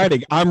are you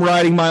riding? I'm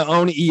riding my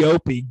own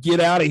EOP. Get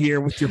out of here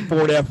with your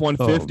Ford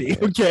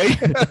F-150. Okay.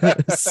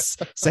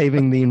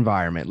 Saving the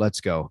environment.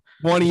 Let's go.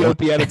 One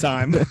EOP at a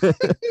time.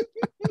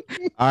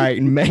 All right.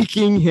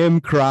 Making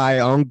him cry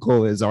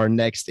uncle is our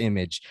next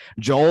image.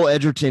 Joel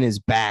Edgerton is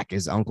back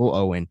as Uncle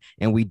Owen,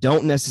 and we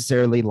don't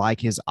necessarily like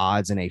his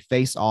odds in a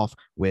face-off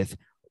with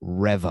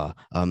Reva.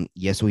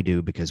 Yes, we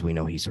do, because we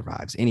know he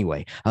survives.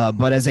 Anyway,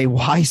 but as a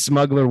wise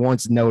smuggler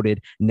once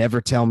noted, never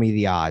tell me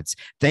the odds.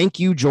 Thank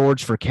you,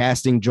 George, for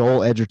casting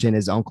Joel Edgerton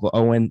as Uncle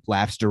Owen,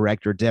 laughs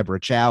director Deborah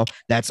Chow.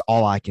 That's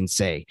all I can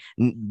say.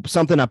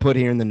 Something I put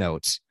here in the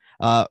notes.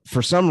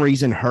 For some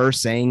reason, her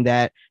saying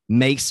that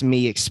makes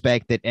me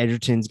expect that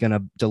Edgerton's going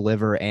to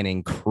deliver an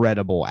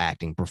incredible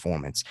acting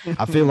performance.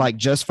 I feel like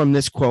just from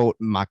this quote,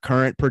 my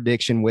current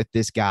prediction with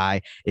this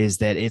guy is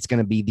that it's going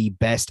to be the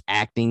best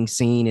acting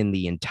scene in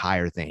the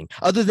entire thing,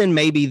 other than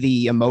maybe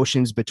the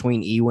emotions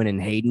between Ewan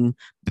and Hayden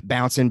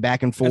bouncing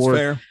back and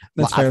forth.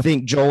 That's fair. I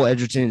think Joel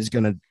Edgerton is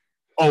going to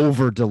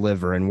over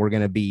deliver, and we're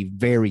going to be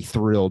very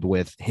thrilled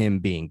with him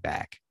being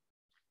back.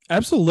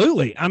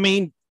 Absolutely. I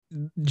mean,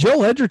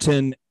 Joel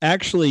Edgerton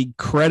actually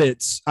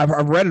credits,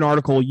 I've read an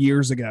article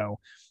years ago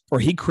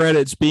where he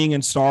credits being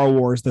in Star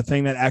Wars the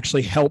thing that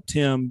actually helped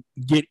him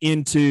get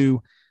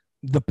into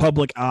the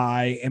public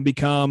eye and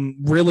become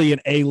really an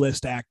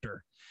A-list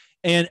actor.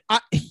 And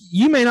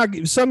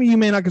some of you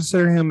may not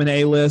consider him an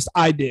A-list.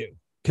 I do,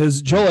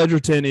 because Joel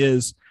Edgerton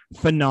is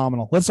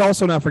phenomenal. Let's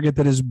also not forget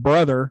that his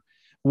brother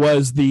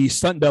was the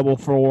stunt double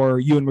for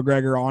Ewan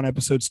McGregor on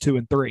episodes 2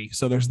 and 3.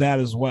 So there's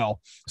that as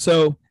well.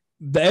 So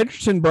the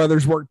Edgerton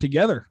brothers worked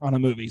together on a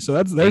movie.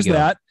 So there's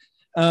that.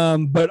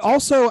 But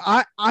also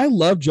I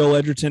love Joel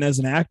Edgerton as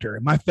an actor.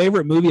 My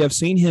favorite movie I've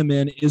seen him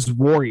in is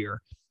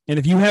Warrior. And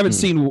if you haven't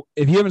seen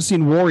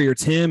Warrior,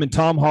 it's him and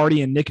Tom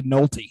Hardy and Nick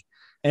Nolte.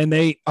 And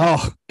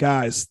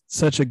guys,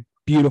 such a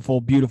beautiful,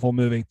 beautiful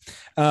movie.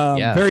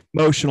 Very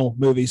emotional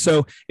movie.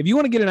 So if you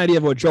want to get an idea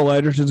of what Joel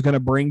Edgerton is going to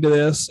bring to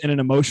this in an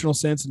emotional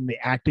sense and the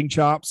acting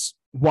chops,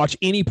 watch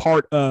any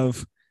part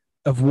of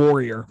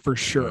Warrior for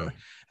sure.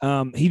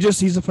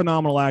 He's a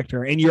phenomenal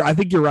actor. And I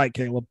think you're right,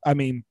 Caleb. I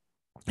mean,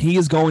 he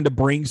is going to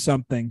bring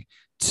something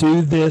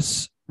to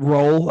this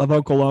role of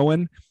Uncle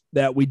Owen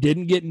that we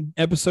didn't get in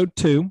episode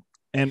 2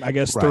 and I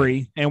guess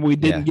 3, and we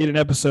didn't get in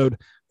episode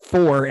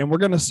 4. And we're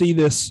going to see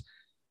this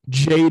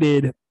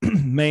jaded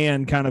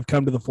man kind of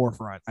come to the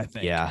forefront, I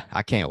think. Yeah,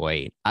 I can't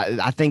wait.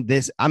 I think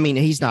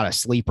he's not a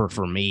sleeper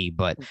for me,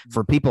 but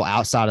for people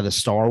outside of the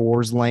Star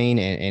Wars lane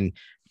and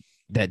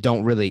that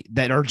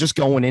are just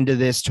going into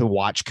this to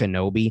watch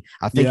Kenobi,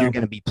 I think you're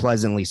going to be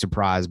pleasantly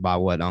surprised by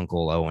what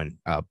Uncle Owen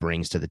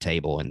brings to the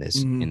table in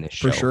this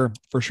show.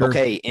 For sure.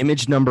 Okay,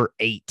 image number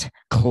 8,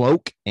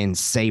 Cloak and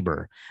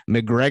Saber.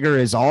 McGregor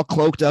is all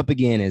cloaked up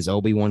again as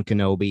Obi-Wan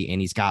Kenobi,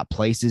 and he's got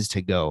places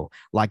to go,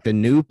 like the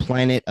new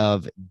planet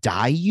of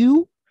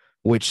Daiyu,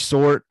 which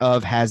sort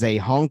of has a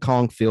Hong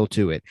Kong feel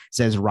to it,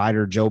 says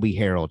writer Joby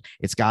Harold.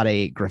 It's got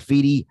a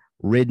graffiti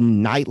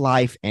ridden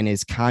nightlife and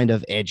is kind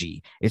of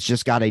edgy. It's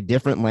just got a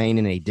different lane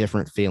and a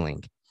different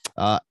feeling.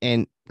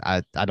 And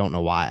I don't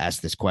know why I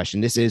asked this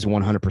question. This is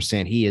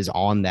 100%. He is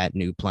on that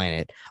new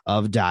planet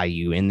of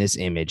Daiyu in this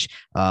image.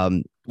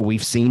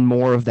 We've seen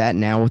more of that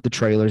now with the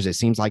trailers. It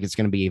seems like it's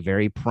going to be a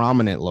very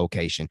prominent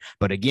location.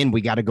 But again, we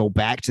got to go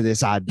back to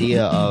this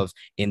idea of,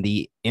 in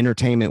the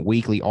Entertainment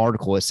Weekly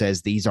article, it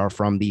says these are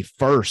from the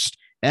first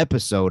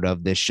episode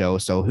of this show.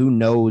 So who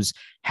knows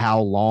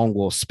how long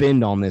we'll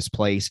spend on this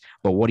place.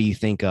 But what do you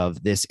think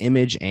of this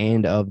image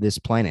and of this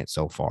planet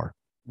so far?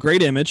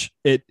 Great image.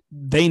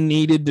 They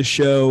needed to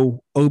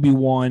show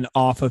Obi-Wan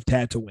off of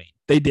Tatooine.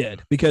 They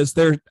did, because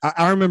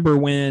I remember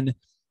when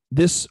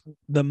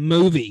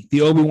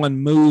the Obi-Wan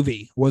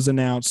movie was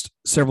announced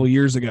several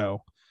years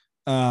ago.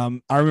 I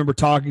remember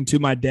talking to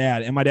my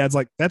dad, and my dad's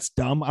like, "That's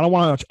dumb. I don't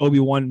want to watch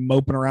Obi-Wan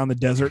moping around the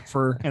desert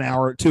for an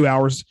hour, 2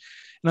 hours."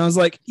 And I was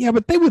like, "Yeah,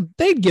 but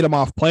they'd get him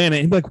off planet."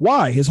 And he'd be like,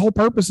 "Why? His whole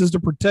purpose is to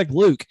protect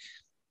Luke."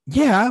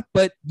 Yeah,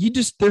 but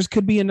there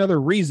could be another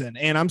reason.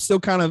 And we're still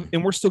kind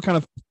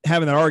of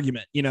having that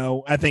argument.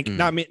 I think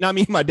not me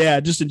and my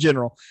dad, just in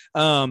general.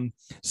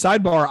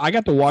 Sidebar, I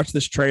got to watch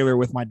this trailer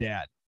with my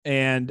dad,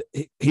 and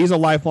he's a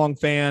lifelong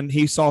fan.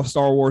 He saw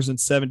Star Wars in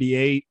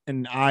 78,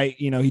 and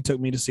he took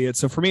me to see it.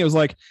 So for me, it was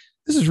like,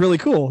 this is really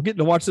cool getting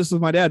to watch this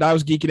with my dad. I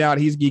was geeking out.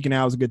 He's geeking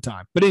out. It was a good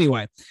time. But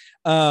anyway,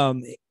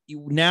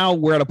 now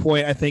we're at a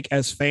point, I think,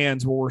 as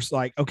fans where we're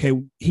like, okay,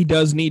 he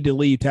does need to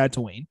leave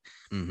Tatooine,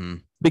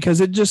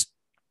 because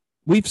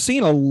we've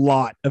seen a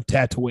lot of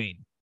Tatooine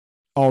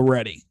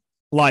already.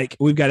 Like,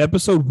 we've got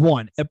episode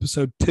 1,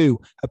 episode 2,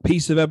 a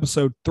piece of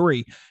episode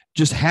 3,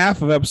 just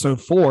half of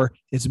episode 4.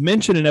 It's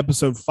mentioned in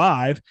episode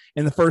 5,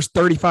 and the first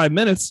 35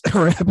 minutes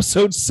are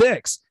episode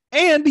 6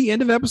 and the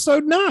end of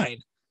episode 9.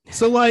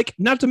 So, like,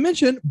 not to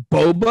mention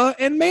Boba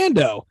and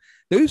Mando.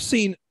 We've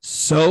seen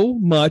so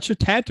much of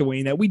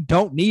Tatooine that we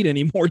don't need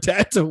any more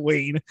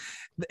Tatooine.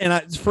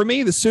 And for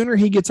me, the sooner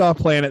he gets off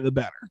planet, the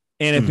better.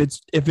 And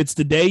if it's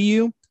the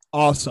Daiyu,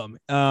 awesome.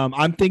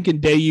 I'm thinking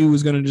Daiyu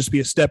is going to just be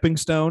a stepping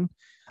stone.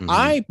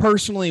 I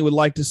personally would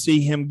like to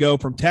see him go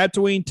from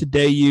Tatooine to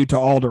Daiyu to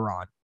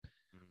Alderaan,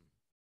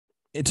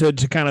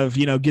 to kind of,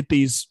 get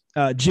these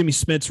Jimmy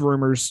Smits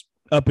rumors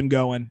up and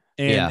going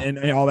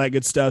and all that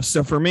good stuff.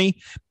 So for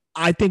me,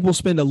 I think we'll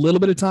spend a little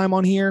bit of time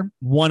on here,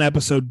 1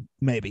 episode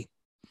maybe.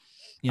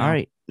 All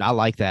right. I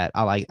like that.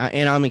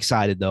 And I'm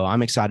excited though.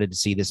 I'm excited to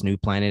see this new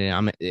planet,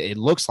 and it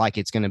looks like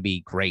it's going to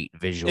be great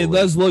visually. It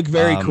does look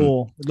very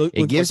cool.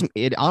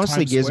 It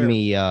honestly gives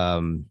me,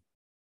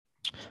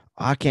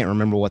 I can't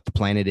remember what the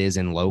planet is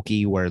in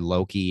Loki, where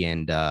Loki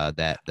and I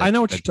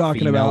know what you're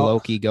talking about.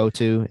 Loki go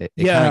to. It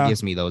kind of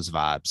gives me those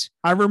vibes.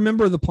 I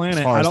remember the planet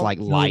as far as like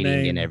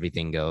lighting and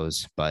everything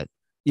goes, but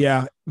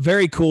yeah,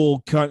 very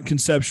cool,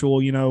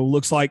 conceptual.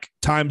 Looks like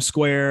Times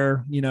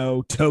Square.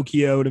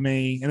 Tokyo to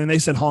me, and then they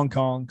said Hong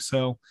Kong.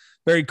 So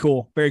very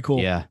cool, very cool.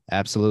 Yeah,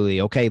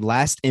 absolutely. Okay,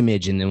 last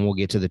image, and then we'll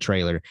get to the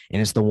trailer,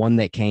 and it's the one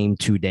that came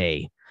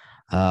today.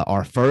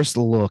 Our first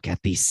look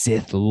at the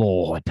Sith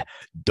Lord,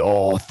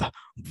 Darth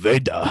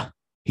Vader.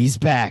 He's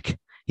back.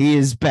 He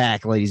is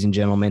back, ladies and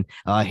gentlemen.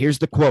 Here's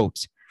the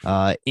quote.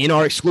 In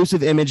our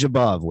exclusive image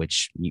above,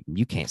 which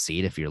you can't see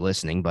it if you're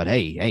listening, but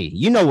hey,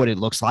 you know what it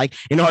looks like.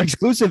 In our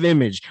exclusive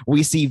image,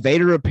 we see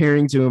Vader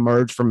appearing to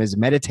emerge from his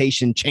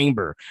meditation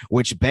chamber,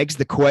 which begs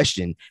the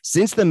question,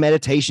 since the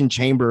meditation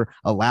chamber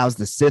allows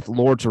the Sith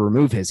Lord to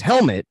remove his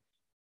helmet,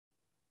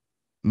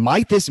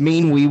 might this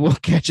mean we will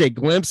catch a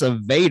glimpse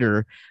of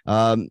Vader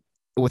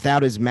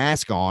without his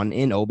mask on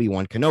in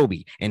Obi-Wan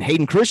Kenobi? And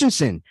Hayden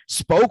Christensen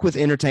spoke with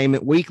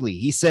Entertainment Weekly.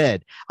 He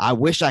said, I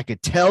wish I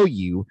could tell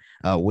you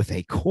with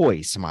a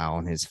coy smile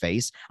on his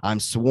face, I'm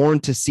sworn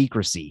to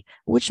secrecy,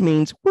 which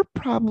means we're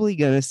probably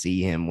going to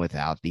see him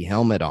without the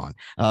helmet on.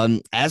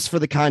 As for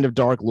the kind of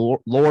Dark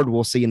Lord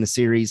we'll see in the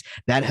series,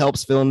 that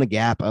helps fill in the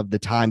gap of the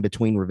time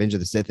between Revenge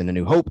of the Sith and A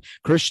New Hope.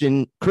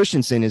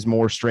 Christensen is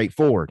more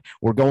straightforward.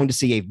 We're going to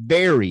see a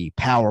very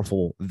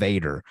powerful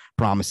Vader,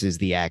 promises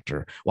the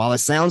actor. While it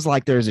sounds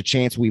like there's a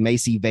chance we may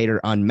see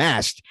Vader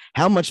unmasked,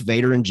 how much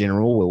Vader in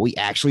general will we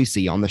actually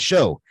see on the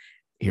show?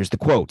 Here's the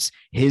quotes.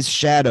 His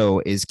shadow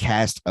is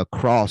cast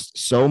across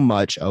so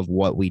much of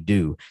what we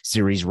do,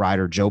 series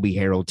writer Joby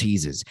Harold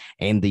teases,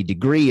 and the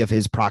degree of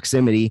his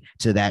proximity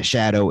to that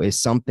shadow is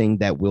something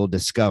that we'll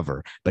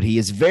discover. But he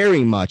is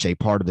very much a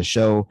part of the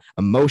show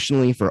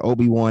emotionally for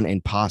Obi-Wan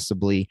and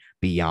possibly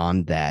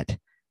beyond that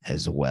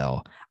as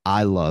well.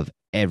 I love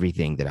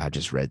everything that I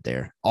just read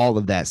there. All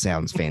of that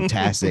sounds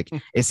fantastic.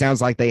 It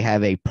sounds like they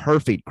have a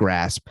perfect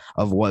grasp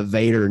of what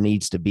Vader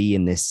needs to be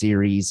in this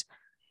series.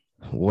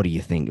 What do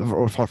you think?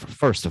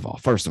 First of all,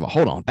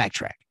 hold on,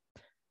 backtrack.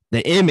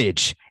 The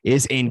image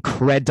is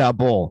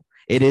incredible.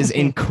 It is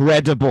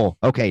incredible.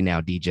 Okay, now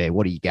DJ,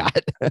 what do you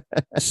got?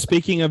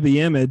 Speaking of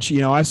the image,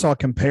 I saw a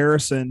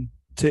comparison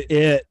to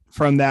it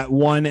from that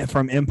one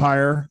from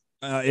Empire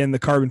in the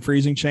carbon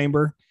freezing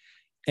chamber,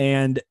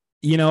 and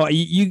you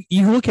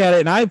look at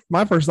it, and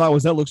my first thought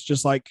was that looks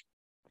just like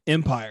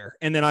Empire,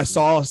 and then I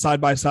saw side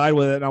by side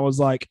with it, and I was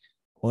like,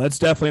 well, that's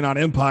definitely not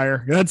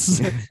Empire. That's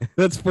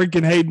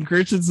freaking Hayden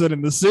Christensen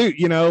in the suit.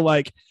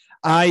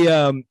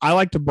 I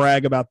like to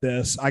brag about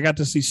this. I got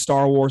to see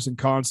Star Wars in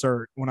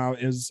concert when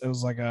it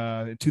was like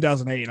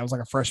 2008. I was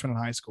like a freshman in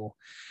high school,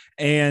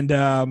 and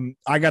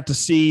I got to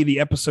see the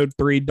Episode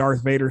 3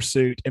 Darth Vader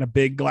suit in a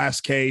big glass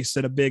case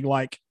at a big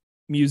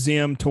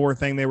museum tour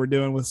thing they were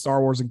doing with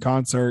Star Wars in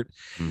concert.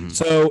 Mm-hmm.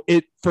 So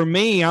for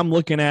me, I'm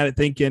looking at it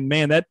thinking,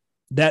 man,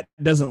 that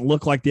doesn't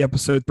look like the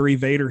Episode 3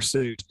 Vader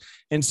suit.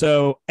 And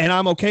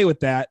I'm okay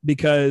with that,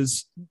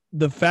 because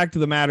the fact of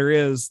the matter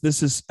is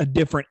this is a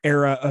different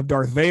era of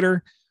Darth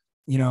Vader.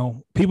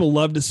 People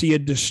love to see a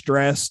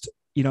distressed,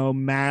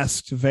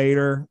 masked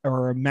Vader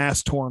or a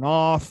mask torn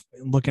off,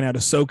 looking at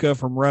Ahsoka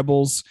from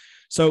Rebels.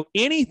 So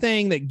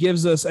anything that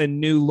gives us a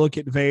new look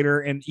at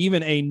Vader and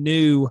even a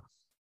new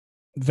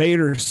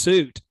Vader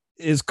suit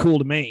is cool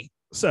to me.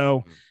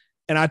 So,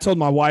 and I told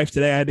my wife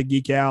today, I had to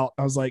geek out.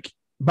 I was like,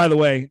 by the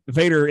way, the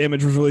Vader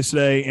image was released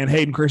today and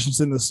Hayden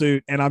Christensen in the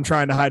suit, and I'm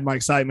trying to hide my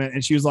excitement.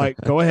 And she was like,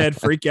 go ahead,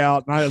 freak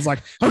out. And I was like,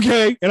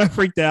 okay. And I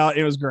freaked out.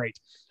 It was great.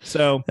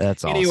 So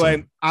that's anyway,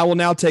 awesome. I will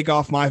now take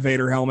off my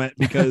Vader helmet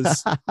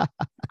because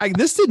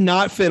this did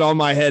not fit on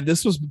my head.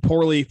 This was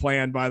poorly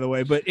planned, by the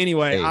way. But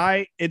anyway,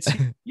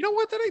 you know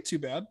what? That ain't too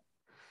bad.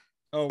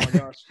 Oh my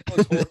gosh.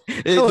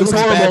 It looks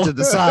bad to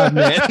the side,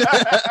 man.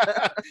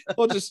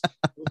 We'll just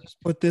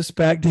put this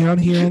back down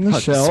here on the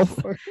shelf.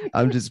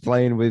 I'm just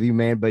playing with you,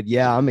 man. But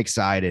yeah, I'm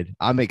excited.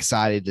 I'm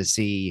excited to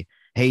see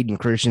Hayden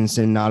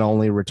Christensen not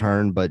only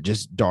return, but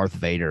just Darth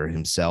Vader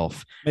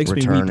himself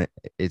return.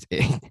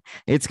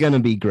 It's going to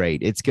be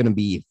great. It's going to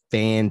be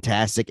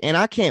fantastic. And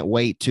I can't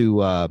wait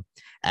to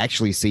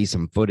actually see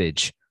some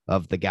footage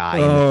of the guy.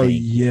 Oh,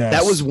 yes.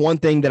 That was one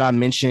thing that I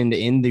mentioned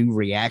in the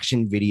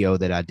reaction video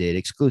that I did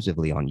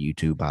exclusively on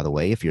YouTube, by the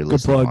way, if you're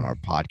listening on our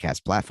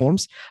podcast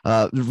platforms.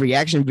 The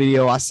reaction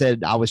video, I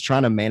said I was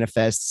trying to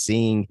manifest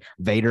seeing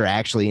Vader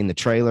actually in the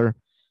trailer.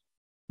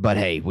 But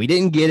hey, we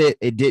didn't get it.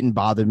 It didn't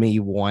bother me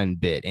one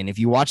bit. And if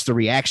you watch the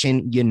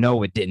reaction,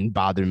 it didn't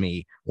bother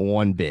me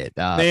one bit.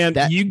 Man,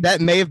 that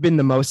may have been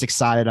the most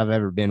excited I've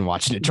ever been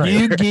watching a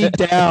trailer. You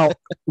geeked out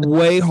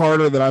way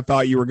harder than I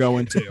thought you were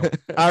going to.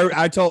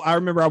 I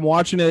remember I'm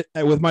watching it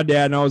with my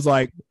dad, and I was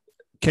like,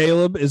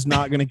 Caleb is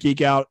not going to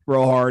geek out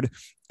real hard.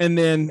 And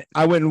then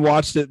I went and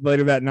watched it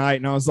later that night,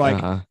 and I was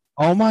like,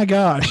 Oh my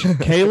gosh.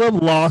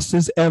 Caleb lost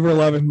his ever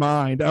loving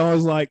mind. I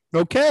was like,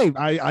 okay,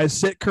 I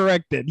sit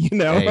corrected, you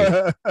know.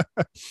 Hey,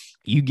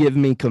 you give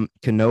me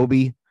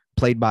Kenobi,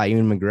 played by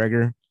Ewan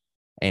McGregor,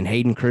 and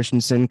Hayden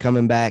Christensen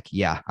coming back.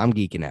 Yeah, I'm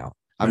geeking out.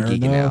 I'm Fair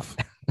geeking enough.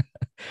 out.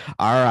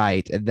 All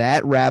right.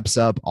 That wraps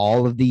up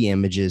all of the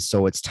images.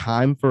 So it's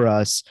time for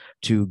us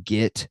to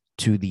get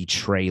to the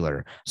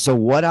trailer. So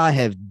what I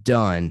have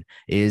done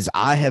is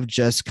I have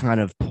just kind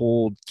of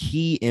pulled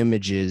key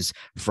images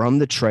from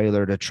the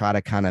trailer to try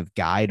to kind of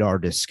guide our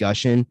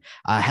discussion.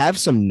 I have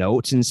some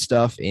notes and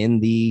stuff in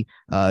the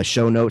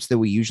show notes that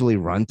we usually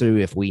run through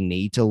if we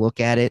need to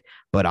look at it.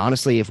 But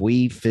honestly, if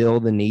we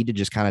feel the need to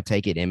just kind of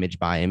take it image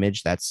by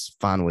image, that's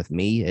fine with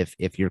me.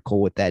 If you're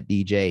cool with that,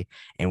 DJ,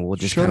 and we'll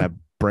just kind of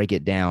break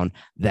it down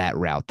that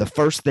route. The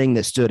first thing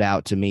that stood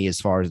out to me as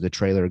far as the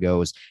trailer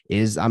goes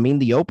is, I mean,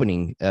 the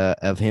opening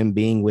of him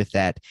being with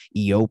that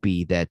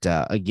Eopie that,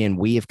 again,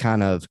 we have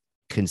kind of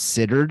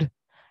considered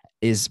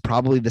is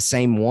probably the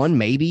same one,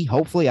 maybe,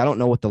 hopefully. I don't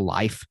know what the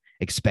life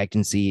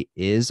expectancy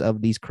is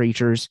of these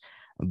creatures,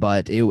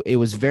 but it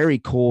was very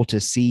cool to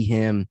see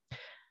him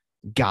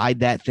guide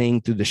that thing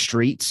through the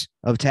streets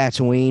of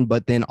Tatooine,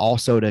 but then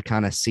also to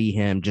kind of see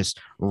him just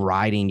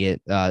riding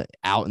it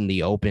out in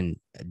the open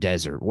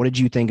desert. What did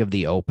you think of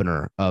the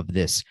opener of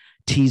this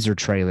teaser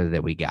trailer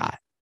that we got?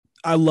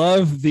 I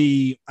love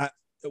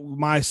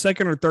my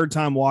second or third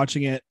time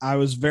watching it. I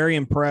was very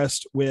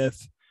impressed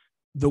with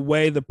the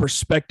way the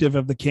perspective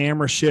of the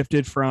camera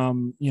shifted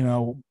from, you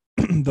know,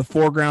 the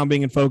foreground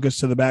being in focus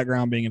to the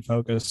background being in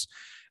focus.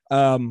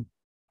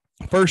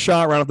 First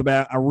shot right off the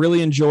bat, I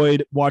really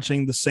enjoyed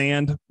watching the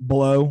sand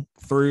blow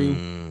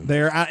through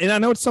there. And I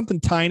know it's something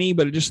tiny,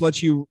 but it just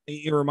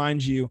it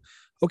reminds you,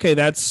 okay,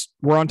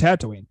 we're on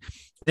Tatooine.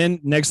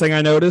 And next thing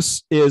I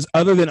notice is,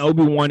 other than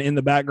Obi-Wan in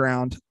the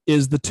background,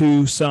 is the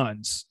two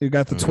suns. You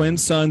got the twin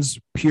suns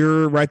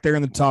pure right there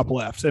in the top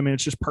left. I mean,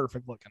 it's just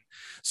perfect looking.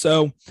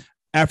 So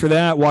after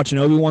that, watching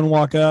Obi-Wan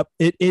walk up,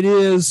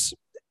 it's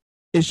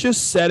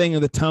just setting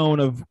the tone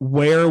of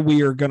where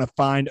we are going to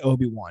find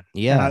Obi-Wan.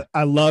 Yeah.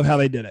 I love how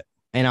they did it.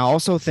 And I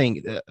also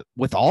think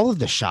with all of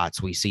the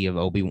shots we see of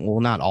Obi-Wan, well,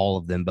 not all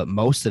of them, but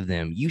most of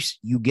them,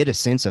 you get a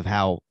sense of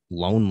how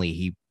lonely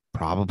he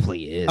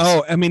probably is.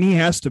 Oh, I mean, he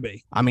has to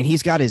be. I mean,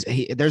 he's got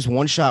there's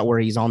one shot where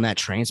he's on that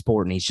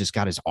transport and he's just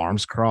got his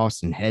arms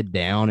crossed and head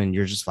down. And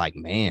you're just like,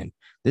 man,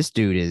 this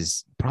dude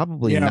is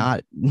probably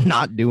not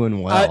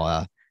doing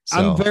well.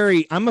 I'm a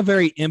very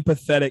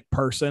empathetic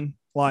person.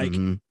 Like,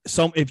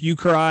 if you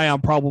cry,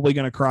 I'm probably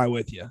going to cry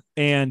with you.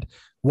 And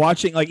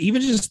watching, like,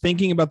 even just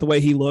thinking about the way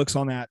he looks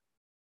on that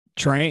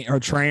train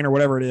or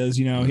whatever it is,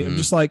 you know, I'm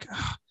just like,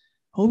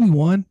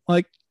 Obi-Wan,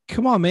 like,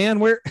 come on,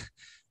 man,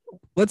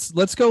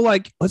 let's go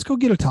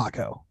get a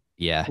taco.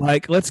 Yeah.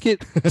 Like, let's get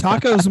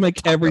tacos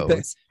make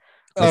everything.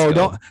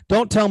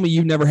 Don't tell me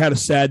you've never had a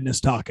sadness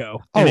taco.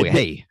 And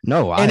I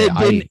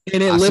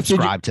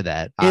subscribe to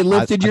that. It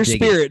lifted your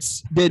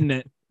spirits, didn't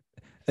it?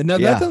 And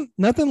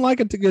nothing like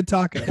a good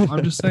taco.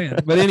 I'm just saying.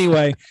 But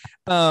anyway,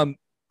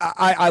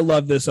 I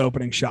love this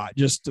opening shot.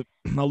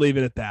 I'll leave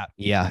it at that.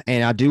 Yeah.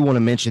 And I do want to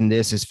mention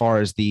this as far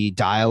as the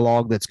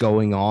dialogue that's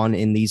going on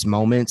in these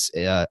moments.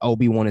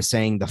 Obi-Wan is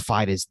saying the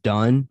fight is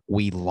done.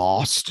 We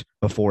lost,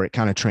 before it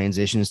kind of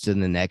transitions to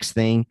the next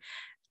thing.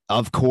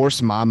 Of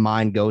course, my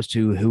mind goes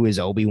to, who is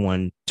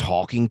Obi-Wan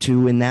talking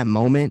to in that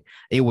moment?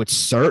 It would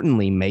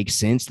certainly make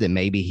sense that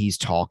maybe he's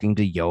talking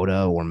to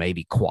Yoda or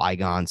maybe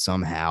Qui-Gon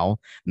somehow.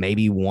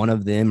 Maybe one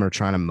of them are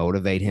trying to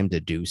motivate him to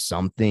do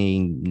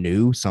something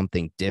new,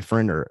 something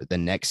different, or the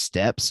next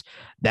steps.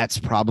 That's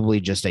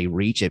probably just a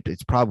reach.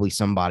 It's probably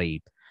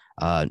somebody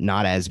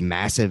not as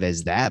massive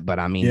as that, but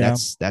I mean,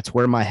 that's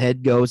where my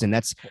head goes. And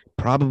that's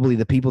probably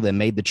the people that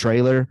made the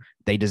trailer.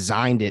 They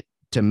designed it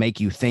to make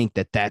you think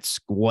that that's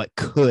what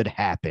could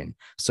happen.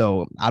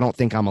 So I don't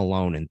think I'm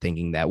alone in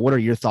thinking that. What are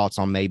your thoughts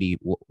on maybe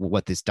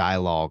what this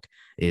dialogue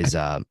is?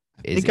 I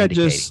think I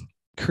just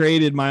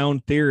created my own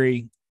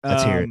theory.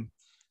 Let's hear it.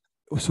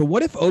 So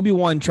what if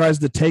Obi-Wan tries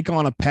to take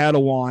on a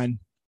Padawan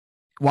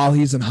while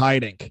he's in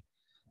hiding,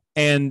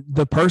 and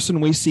the person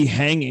we see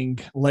hanging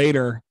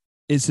later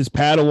is his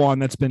Padawan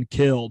that's been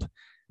killed?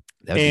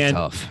 That'd be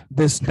tough.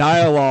 This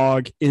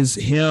dialogue is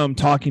him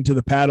talking to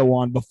the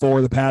Padawan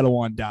before the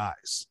Padawan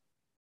dies.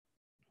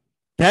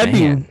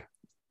 That'd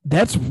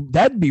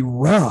be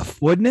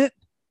rough, wouldn't it?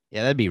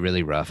 Yeah, that'd be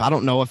really rough. I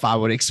don't know if I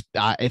would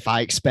if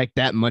I expect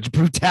that much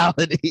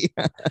brutality.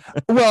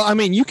 Well, I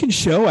mean, you can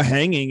show a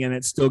hanging and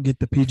it still get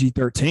the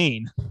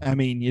PG-13. I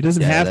mean, it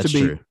doesn't have to be.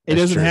 True. It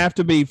doesn't have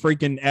to be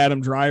freaking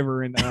Adam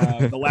Driver in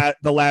the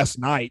last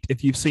night.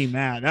 If you've seen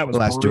that, that was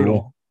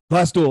brutal.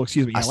 Last Duel.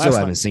 Excuse me. I still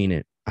haven't seen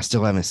it.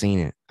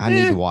 I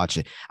need to watch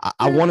it.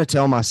 I want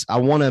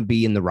to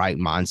be in the right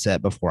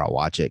mindset before I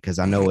watch it, because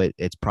I know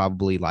it's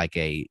probably like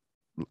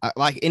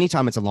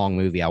anytime it's a long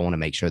movie, I want to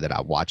make sure that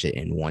I watch it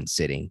in one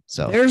sitting.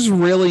 So there's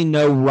really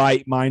no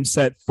right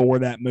mindset for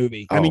that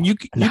movie. I mean, you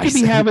could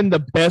be having the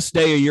best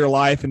day of your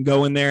life and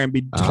go in there and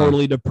be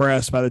totally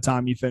depressed by the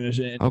time you finish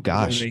it. Oh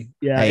gosh.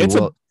 Yeah. Hey,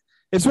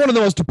 It's one of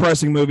the most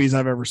depressing movies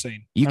I've ever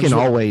seen. You can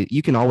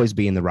always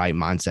be in the right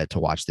mindset to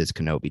watch this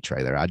Kenobi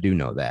trailer. I do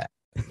know that.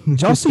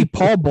 Did y'all see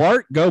Paul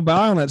Blart go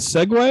by on that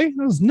Segway?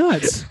 That was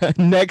nuts.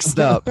 Next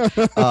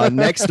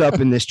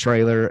up in this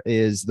trailer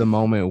is the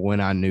moment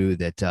when I knew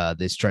that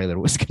this trailer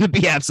was going to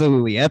be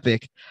absolutely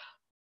epic.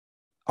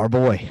 Our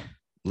boy,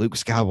 Luke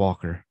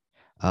Skywalker.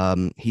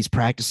 He's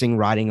practicing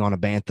riding on a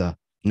bantha.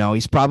 No,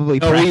 he's probably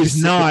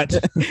he's not.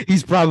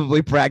 He's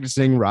probably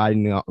practicing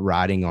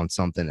riding on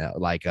something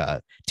like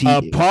a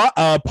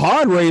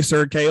pod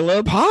racer,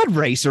 Caleb. Pod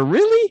racer,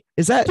 really?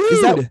 Is that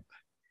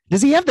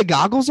does he have the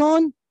goggles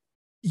on?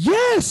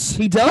 Yes,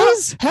 he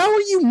does. How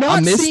are you not?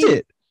 I missed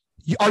it.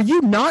 Are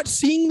you not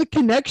seeing the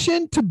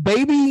connection to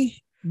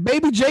baby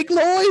Jake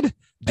Lloyd?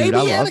 Dude,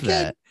 I love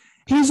that.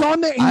 He's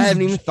on there. I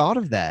haven't even thought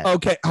of that.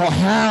 Okay. Oh,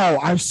 how?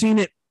 I've seen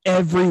it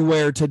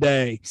everywhere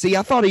today. See,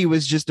 I thought he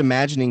was just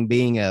imagining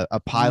being a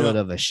pilot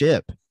of a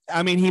ship.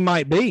 I mean, he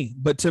might be,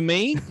 but to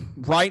me,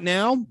 right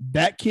now,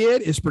 that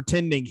kid is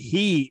pretending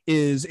he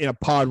is in a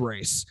pod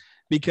race.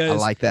 Because I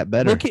like that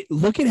better.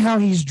 Look at how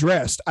he's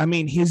dressed. I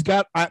mean, he's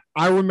got. I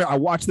remember I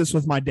watched this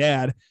with my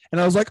dad,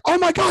 and I was like, "Oh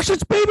my gosh,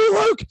 it's baby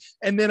Luke!"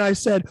 And then I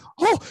said,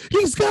 "Oh,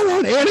 he's got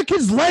on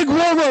Anakin's leg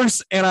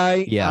warmers," and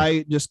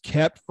I just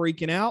kept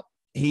freaking out.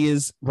 He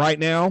is right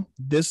now.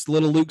 This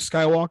little Luke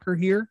Skywalker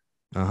here.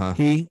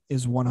 He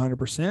is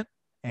 100%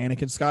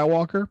 Anakin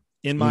Skywalker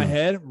in my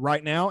head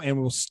right now,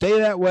 and will stay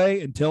that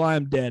way until I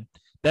am dead.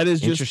 That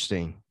is just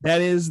interesting. That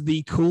is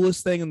the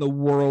coolest thing in the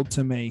world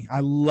to me.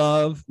 I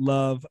love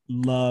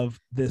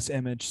this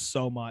image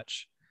so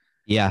much.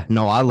 Yeah,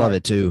 no, I love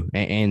it too.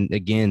 And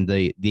again,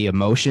 the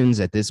emotions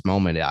at this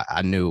moment,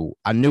 I knew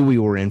we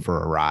were in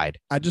for a ride.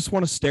 I just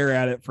want to stare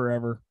at it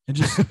forever.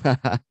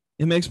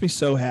 It makes me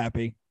so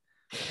happy.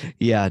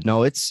 Yeah,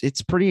 no,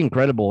 it's pretty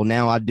incredible.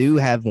 Now, I do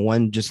have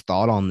one just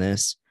thought on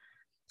this.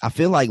 I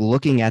feel like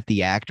looking at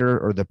the actor,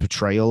 or the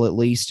portrayal at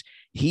least,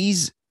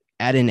 he's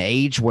at an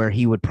age where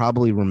he would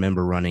probably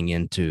remember running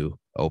into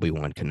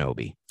Obi-Wan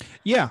Kenobi.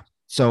 Yeah.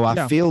 So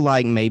I feel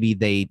like maybe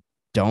they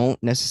don't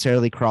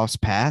necessarily cross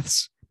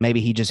paths.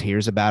 Maybe he just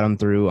hears about him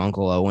through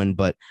Uncle Owen,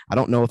 but I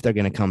don't know if they're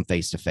going to come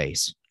face to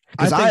face.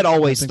 Because I had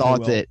always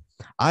thought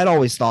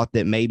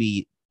that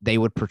maybe they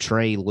would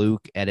portray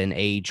Luke at an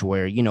age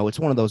where, it's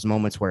one of those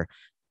moments where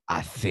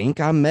I think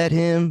I met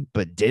him,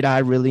 but did I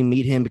really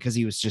meet him? Because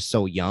he was just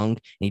so young and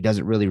he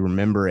doesn't really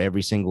remember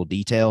every single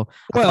detail.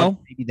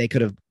 Well, maybe they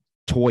could have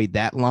toyed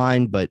that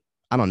line, but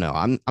I don't know.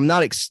 I'm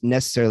not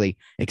necessarily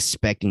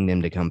expecting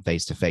them to come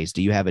face to face.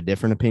 Do you have a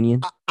different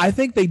opinion? I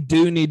think they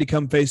do need to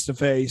come face to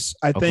face.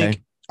 I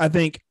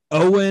think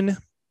Owen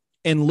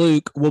and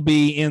Luke will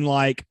be in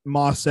like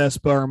Mos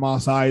Espa or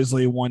Mos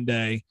Eisley one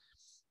day,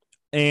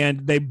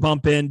 and they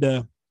bump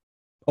into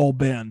old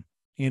Ben,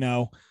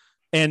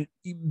 and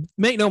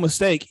make no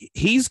mistake,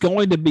 he's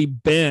going to be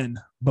Ben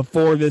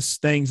before this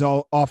thing's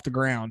all off the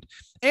ground.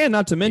 And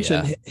not to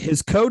mention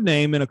his code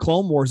name in a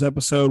Clone Wars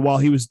episode while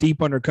he was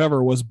deep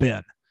undercover was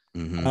Ben,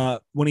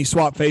 when he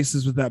swapped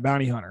faces with that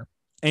bounty hunter.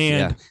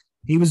 And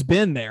he was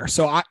Ben there.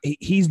 So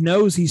he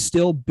knows he's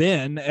still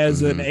Ben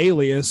as an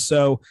alias.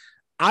 So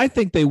I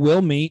think they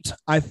will meet.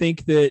 I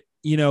think that,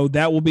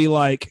 that will be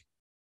like,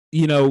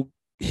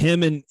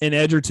 him and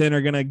Edgerton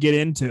are going to get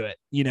into it.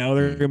 They're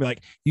going to be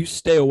like, you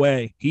stay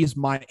away. This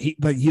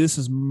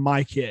is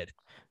my kid.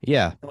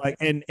 Yeah. Like,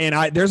 and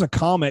there's a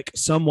comic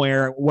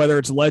somewhere, whether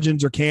it's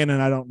Legends or canon,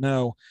 I don't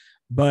know,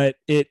 but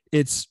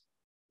it's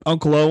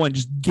Uncle Owen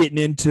just getting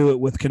into it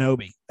with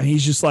Kenobi. And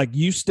he's just like,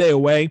 you stay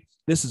away.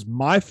 This is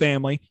my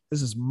family.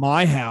 This is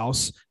my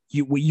house.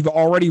 You've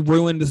already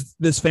ruined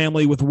this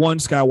family with one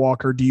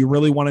Skywalker. Do you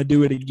really want to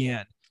do it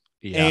again?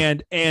 Yeah.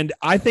 And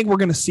I think we're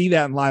going to see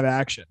that in live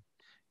action.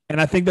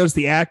 And I think those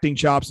the acting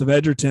chops of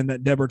Edgerton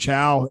that Deborah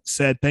Chow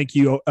said, thank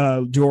you,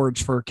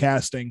 George, for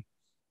casting.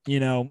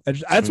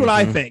 That's what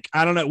I think.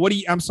 I don't know.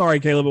 I'm sorry,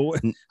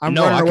 Caleb. I'm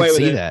running away with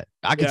it.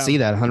 I can see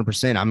that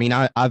 100%. I mean,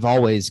 I've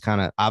always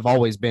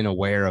been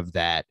aware of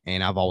that,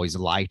 and I've always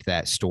liked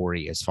that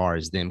story as far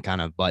as them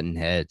kind of button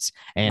heads.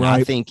 And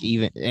I think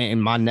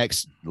and my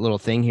next little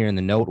thing here in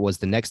the note was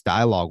the next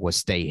dialogue was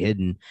stay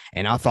hidden.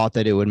 And I thought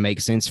that it would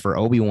make sense for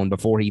Obi-Wan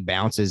before he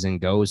bounces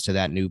and goes to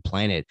that new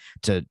planet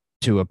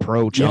to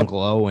approach Uncle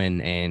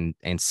Owen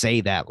and say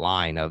that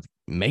line of,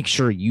 make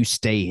sure you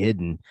stay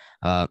hidden.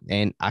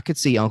 And I could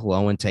see Uncle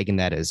Owen taking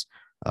that as,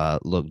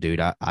 look, dude,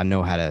 I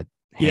know how to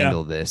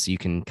handle this. You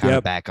can kind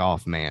of back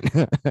off, man.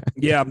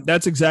 Yeah,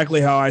 that's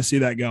exactly how I see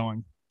that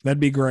going.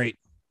 That'd be great.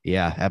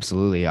 Yeah,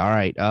 absolutely. All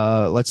right.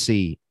 Let's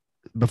see.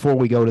 Before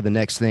we go to the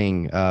next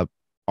thing,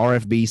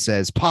 RFB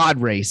says pod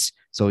race.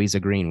 So he's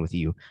agreeing with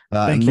you.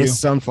 Miss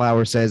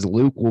Sunflower says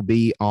Luke will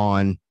be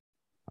on.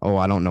 Oh,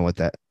 I don't know what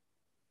that.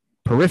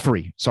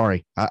 Periphery.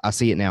 Sorry, I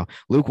see it now.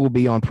 Luke will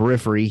be on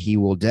Periphery. He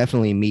will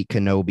definitely meet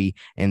Kenobi,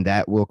 and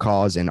that will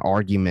cause an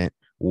argument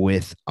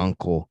with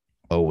Uncle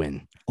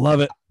Owen.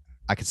 Love it.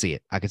 I can see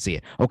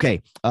it.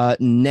 Okay.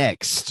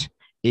 Next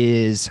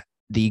is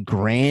the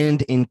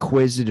Grand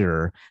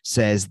Inquisitor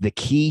says the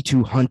key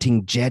to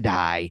hunting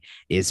Jedi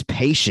is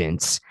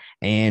patience,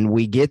 and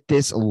we get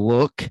this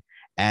look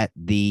at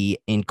the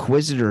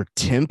Inquisitor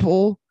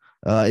Temple,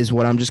 is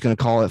what I'm just going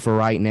to call it for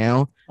right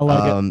now. I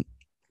like it.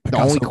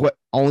 The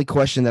only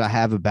question that I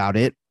have about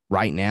it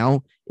right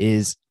now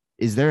is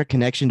there a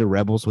connection to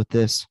Rebels with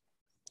this?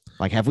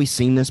 Like, have we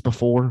seen this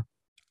before?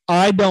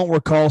 I don't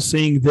recall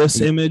seeing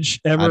this image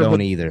ever. I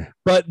don't either.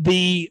 But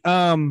the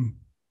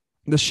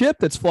ship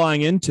that's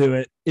flying into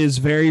it is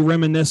very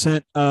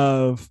reminiscent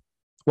of,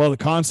 the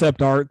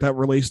concept art that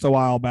released a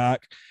while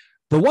back.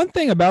 The one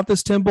thing about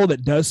this temple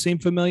that does seem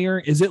familiar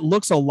is it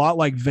looks a lot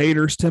like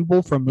Vader's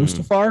temple from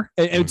Mustafar.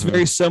 It's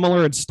very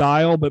similar in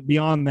style, but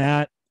beyond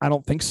that, I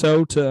don't think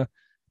so.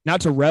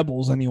 Not to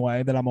Rebels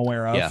anyway, that I'm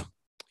aware of.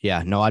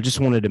 Yeah. No, I just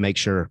wanted to make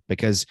sure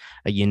because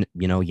you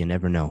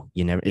never know.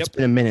 It's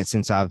been a minute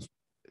since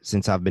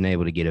I've been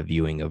able to get a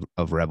viewing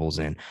of Rebels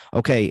in.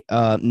 Okay.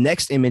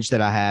 Next image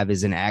that I have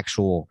is an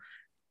actual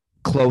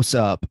close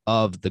up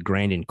of the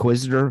Grand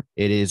Inquisitor.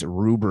 It is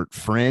Rupert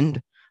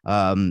Friend.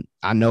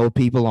 I know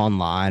people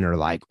online are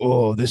like,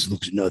 oh, this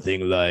looks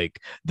nothing like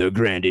the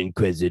Grand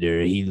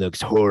Inquisitor. He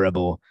looks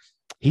horrible.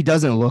 He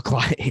doesn't look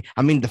like,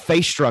 the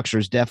face structure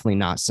is definitely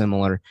not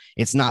similar.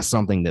 It's not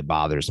something that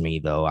bothers me,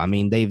 though.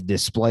 They've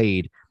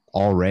displayed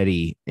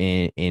already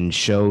in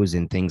shows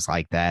and things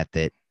like that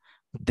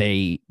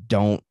they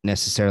don't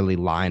necessarily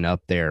line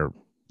up their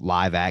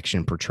live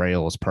action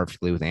portrayals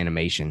perfectly with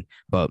animation.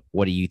 But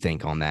what do you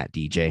think on that,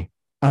 DJ?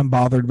 I'm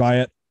bothered by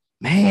it.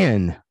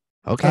 Man.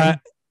 Okay.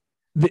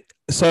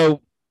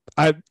 So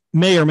I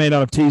may or may not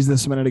have teased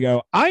this a minute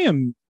ago. I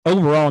am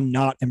overall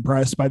not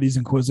impressed by these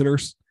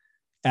Inquisitors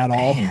at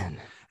all.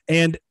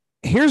 And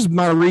here's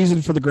my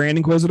reason for the Grand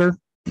Inquisitor.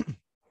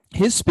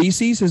 His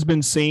species has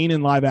been seen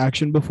in live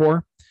action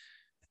before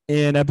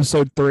in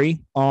episode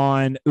 3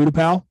 on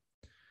Utapau.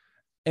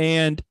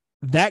 And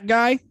that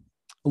guy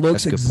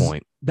looks That's a good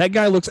point. That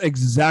guy looks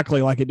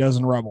exactly like it does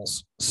in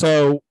Rebels.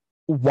 So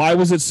why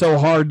was it so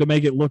hard to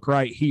make it look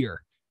right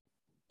here?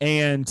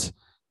 And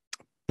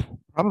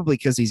probably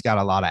because he's got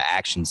a lot of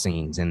action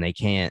scenes and they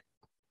can't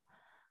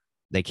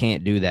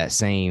do that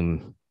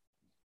same,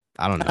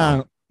 I don't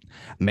know,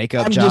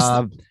 makeup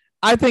job.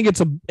 I think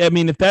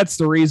if that's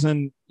the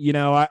reason,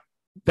 that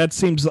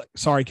seems like,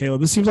 sorry,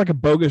 Caleb, this seems like a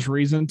bogus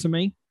reason to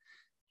me.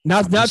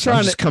 I'm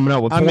just coming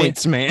up with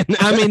points, man.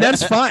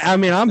 That's fine.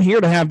 I'm here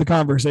to have the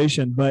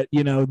conversation, but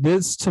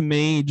this to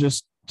me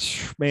just,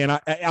 man,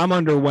 I'm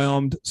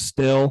underwhelmed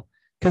still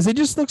because it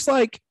just looks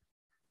like,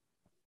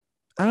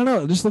 I don't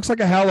know. It just looks like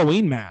a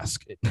Halloween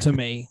mask to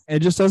me. It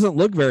just doesn't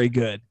look very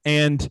good.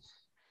 And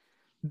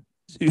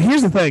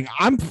here's the thing.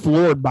 I'm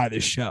floored by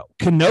this show.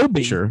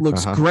 Kenobi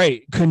looks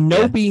great.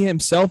 Kenobi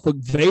himself,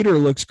 Vader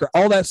looks great.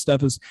 All that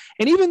stuff is,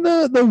 and even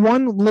the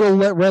one little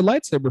red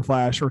lightsaber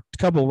flash or a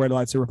couple of red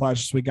lightsaber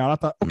flashes we got, I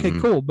thought, okay,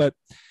 cool. But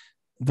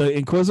the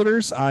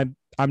Inquisitors, I'm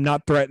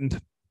not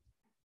threatened.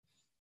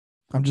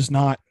 I'm just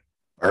not.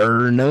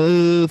 Fair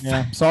enough.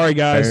 Yeah. Sorry,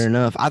 guys. Fair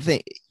enough. I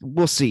think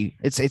we'll see.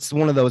 It's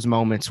one of those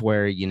moments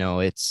where,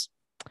 it's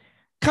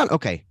kind of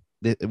okay.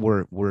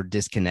 We're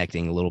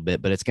disconnecting a little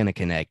bit, but it's going to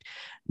connect.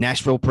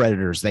 Nashville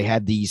Predators, they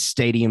had these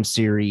stadium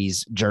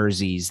series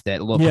jerseys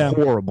that look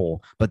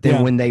horrible, but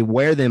then when they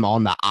wear them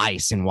on the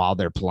ice and while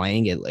they're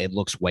playing, it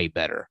looks way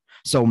better.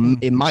 So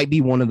it might be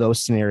one of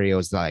those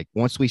scenarios like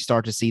once we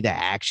start to see the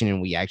action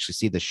and we actually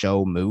see the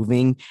show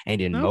moving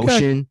and in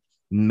motion,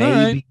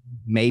 maybe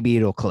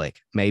it'll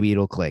click.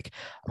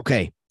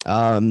 Okay.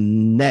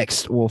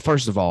 Next, well,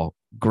 first of all,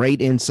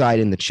 great insight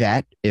in the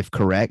chat, if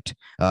correct.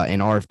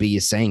 And RFB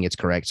is saying it's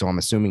correct, so I'm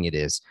assuming it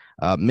is.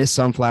 Miss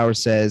Sunflower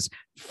says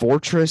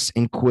Fortress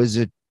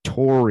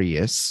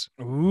Inquisitorius.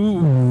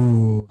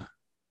 Ooh.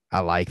 I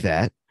like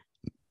that.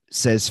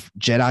 Says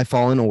Jedi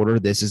Fallen Order.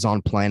 This is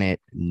on planet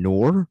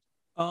Nor?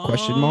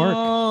 Question mark.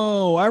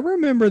 Oh, I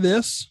remember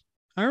this.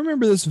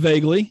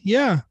 Vaguely.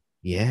 Yeah.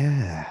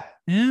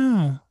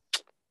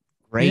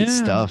 Great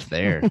stuff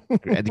there.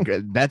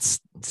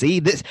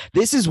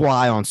 This is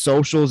why on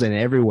socials and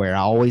everywhere I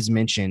always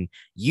mention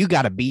you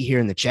got to be here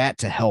in the chat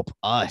to help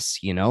us.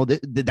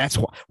 That's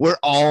why we're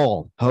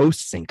all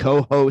hosts and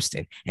co-hosts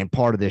and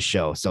part of this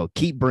show. So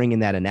keep bringing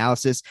that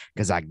analysis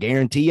because I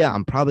guarantee you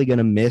I'm probably going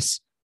to miss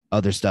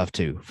other stuff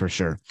too, for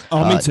sure.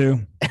 Oh, me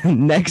too.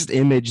 Next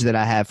image that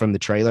I have from the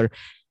trailer,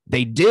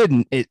 they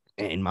did it.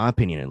 In my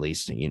opinion, at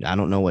least, I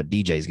don't know what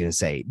DJ is going to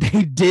say.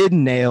 They did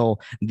nail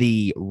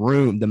the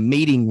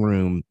meeting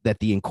room that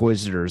the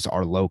Inquisitors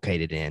are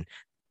located in.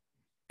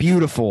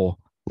 Beautiful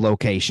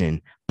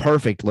location,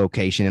 perfect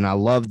location. And I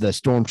love the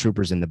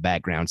stormtroopers in the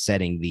background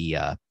setting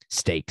the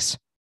stakes.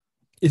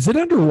 Is it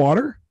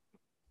underwater?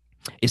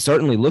 It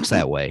certainly looks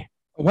that way.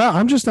 Wow,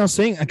 I'm just now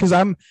seeing because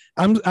I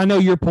know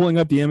you're pulling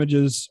up the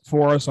images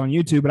for us on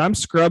YouTube, but I'm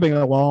scrubbing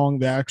along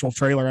the actual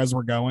trailer as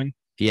we're going.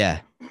 Yeah.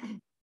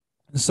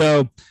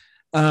 So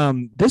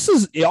this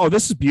is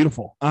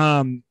beautiful.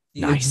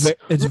 Nice.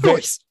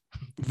 It's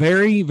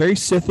very, very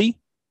Sithy,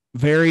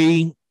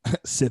 very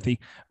Sithy,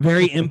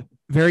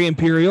 very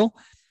Imperial.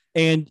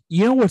 And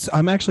what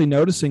I'm actually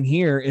noticing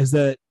here is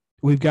that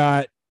we've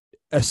got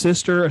a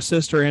sister,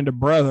 and a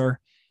brother.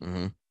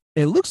 Mm-hmm.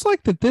 It looks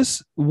like that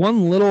this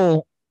one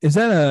little, is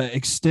that a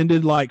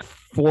extended like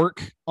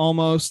fork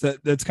almost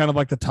that's kind of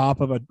like the top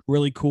of a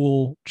really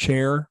cool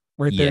chair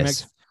right there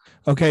next.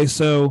 Okay,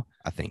 so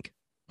I think.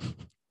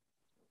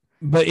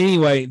 But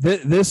anyway,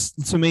 this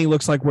to me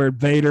looks like where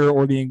Vader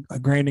or the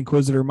Grand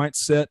Inquisitor might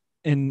sit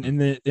in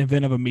the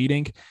event of a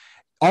meeting.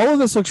 All of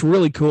this looks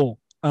really cool.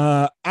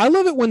 I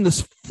love it when the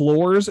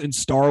floors in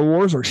Star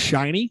Wars are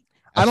shiny.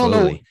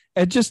 Absolutely.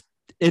 I don't know.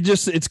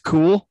 It's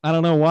cool. I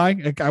don't know why.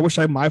 Like, I wish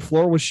my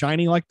floor was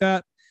shiny like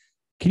that.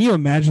 Can you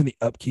imagine the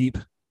upkeep?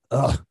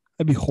 Ugh,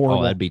 that'd be horrible.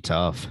 Oh, that'd be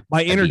tough.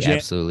 My inner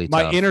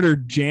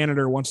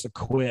janitor wants to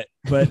quit.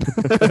 But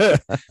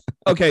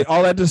okay,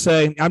 all that to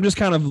say, I'm just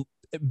kind of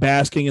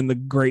basking in the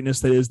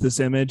greatness that is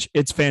this image.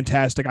 It's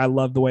fantastic. I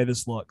love the way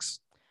this looks.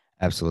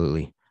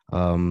 Absolutely.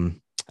 The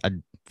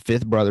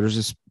fifth brother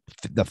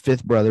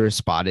is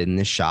spotted in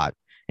this shot.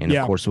 And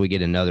of course, we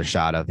get another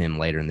shot of him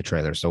later in the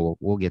trailer. So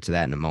we'll get to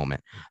that in a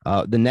moment.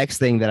 The next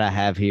thing that I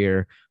have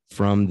here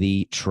from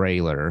the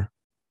trailer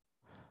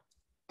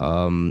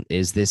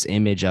is this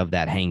image of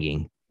that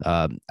hanging.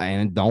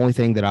 And the only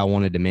thing that I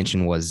wanted to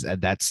mention was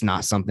that's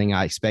not something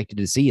I expected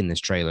to see in this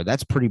trailer.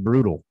 That's pretty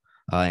brutal.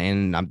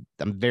 And I'm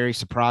very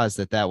surprised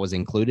that was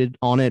included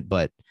on it.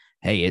 But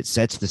hey, it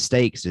sets the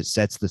stakes. It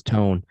sets the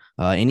tone.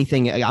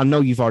 Anything? I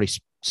know you've already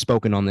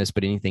spoken on this,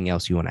 but anything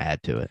else you want to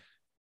add to it?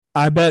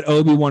 I bet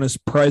Obi-Wan is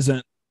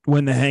present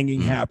when the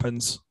hanging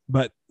happens,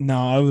 but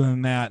no, other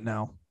than that,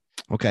 no.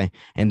 Okay.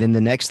 And then the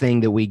next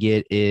thing that we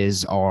get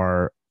is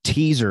our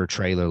teaser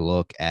trailer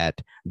look at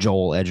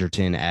Joel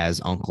Edgerton as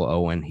Uncle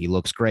Owen. He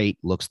looks great,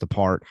 looks the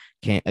part.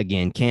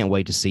 Can't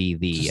wait to see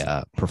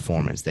the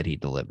performance that he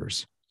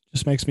delivers.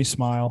 Just makes me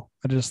smile.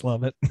 I just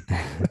love it.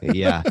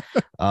 Yeah.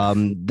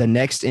 The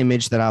next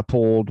image that I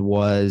pulled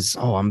was,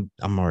 I'm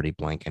already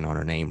blanking on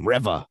her name.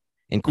 Reva,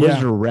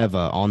 Inquisitor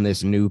Reva on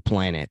this new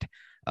planet.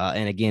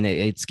 And again,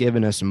 it's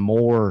given us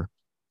more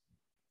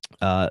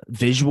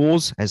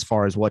visuals as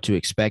far as what to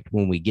expect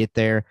when we get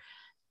there.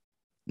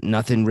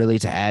 Nothing really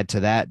to add to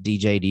that.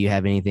 DJ, do you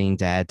have anything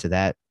to add to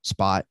that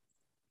spot?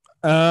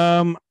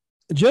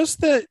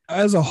 Just that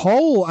as a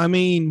whole, I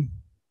mean,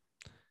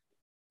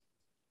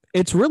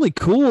 it's really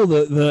cool,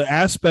 the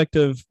aspect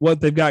of what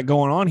they've got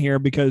going on here,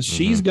 because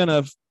she's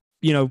gonna,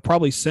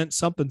 probably sense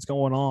something's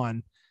going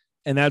on,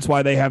 and that's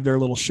why they have their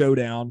little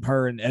showdown,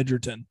 her and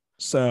Edgerton.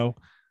 So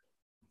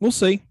we'll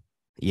see.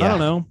 Yeah.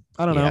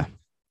 I don't know.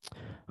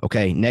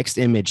 Okay. Next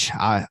image.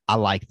 I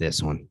like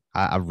this one.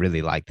 I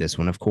really like this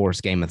one. Of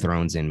course, Game of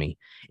Thrones in me.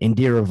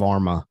 Indira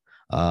Varma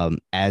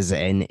as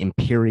an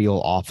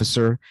Imperial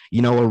officer.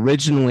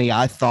 Originally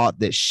I thought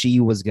that she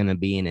was going to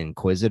be an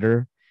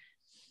Inquisitor.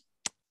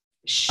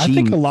 I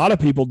think a lot of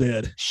people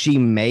did. She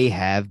may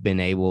have been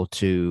able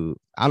to.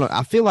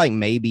 I feel like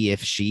maybe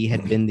if she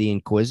had been the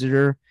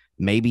Inquisitor,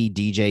 maybe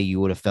DJ, you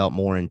would have felt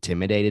more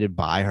intimidated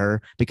by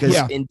her, because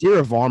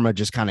Indira Varma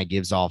just kind of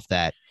gives off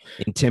that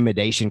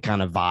intimidation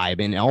kind of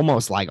vibe, and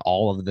almost like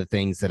all of the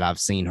things that I've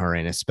seen her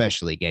in,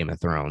 especially Game of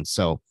Thrones.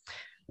 So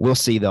we'll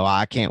see, though.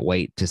 I can't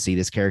wait to see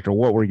this character.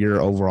 What were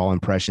your overall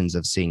impressions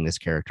of seeing this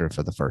character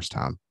for the first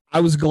time? I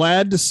was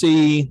glad to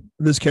see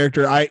this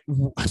character. I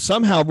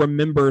somehow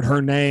remembered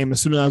her name as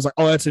soon as I was like,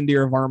 "Oh, that's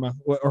Indira Varma,"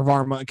 or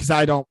Varma, because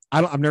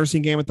I've never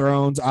seen Game of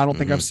Thrones. I don't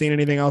think I've seen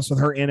anything else with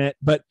her in it.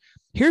 But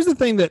here's the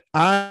thing that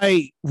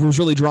I was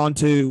really drawn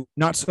to,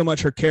 not so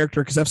much her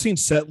character, because I've seen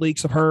set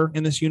leaks of her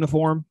in this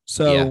uniform.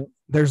 So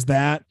there's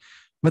that.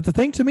 But the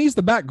thing to me is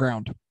the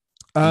background.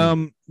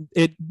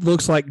 It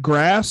looks like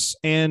grass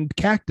and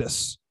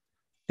cactus.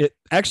 It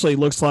actually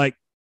looks like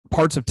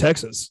parts of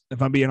Texas,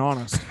 if I'm being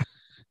honest.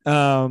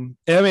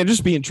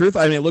 Just being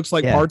truthful, it looks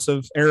like parts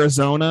of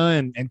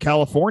Arizona and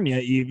California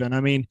even.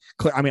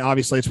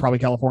 Obviously it's probably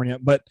California,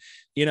 but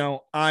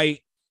I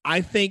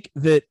think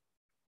that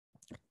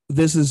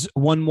this is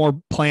one more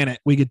planet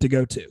we get to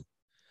go to.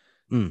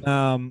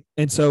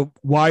 And so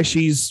why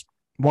she's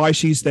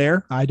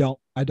there, I don't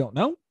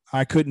know.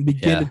 I couldn't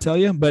begin to tell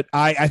you, but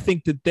I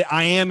think that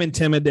I am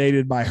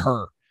intimidated by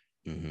her.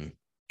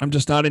 I'm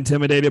just not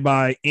intimidated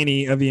by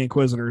any of the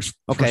Inquisitors.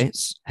 Okay.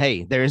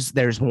 Hey,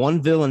 there's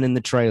one villain in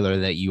the trailer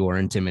that you are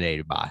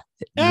intimidated by.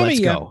 Let's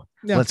go.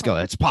 Yeah. Let's go.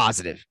 It's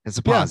positive. It's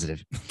a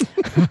positive.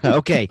 Yeah.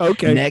 Okay.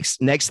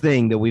 Next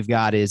thing that we've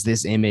got is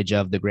this image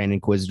of the Grand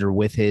Inquisitor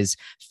with his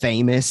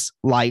famous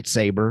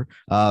lightsaber.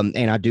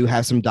 And I do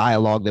have some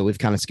dialogue that we've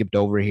kind of skipped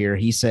over here.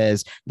 He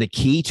says, "The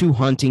key to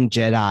hunting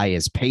Jedi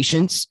is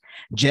patience.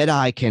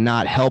 Jedi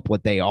cannot help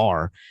what they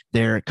are.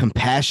 Their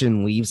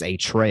compassion leaves a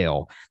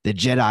trail. The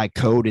Jedi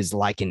code is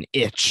like an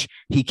itch.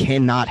 He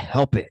cannot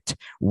help it.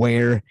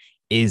 Where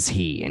is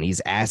he?" And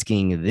he's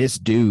asking this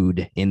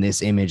dude in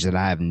this image that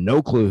I have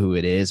no clue who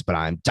it is, but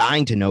I'm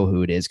dying to know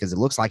who it is, because it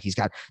looks like he's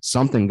got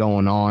something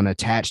going on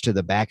attached to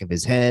the back of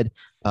his head.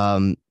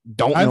 Don't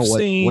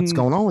know what's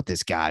going on with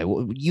this guy.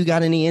 You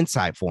got any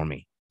insight for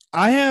me?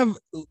 I have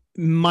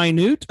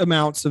minute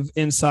amounts of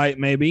insight,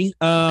 maybe.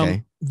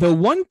 Okay. The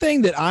one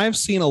thing that I've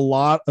seen a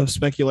lot of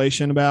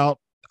speculation about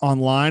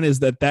online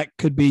is that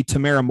could be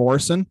Tamara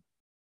Morrison.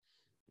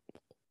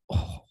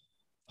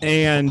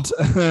 And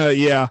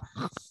yeah.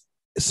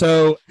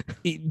 So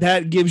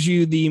that gives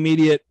you the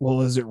immediate,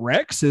 well, is it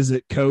Rex? Is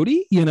it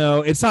Cody? You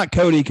know, it's not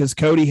Cody because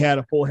Cody had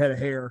a full head of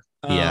hair.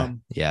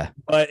 Yeah.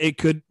 But it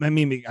could, I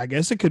mean, I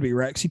guess it could be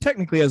Rex. He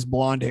technically has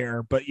blonde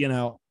hair, but you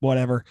know,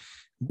 whatever.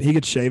 He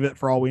could shave it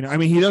for all we know. I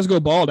mean, he does go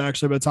bald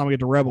actually by the time we get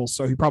to Rebels,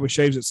 so he probably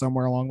shaves it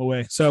somewhere along the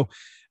way. So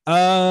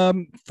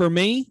for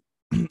me,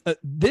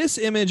 this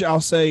image,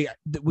 I'll say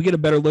that we get a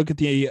better look at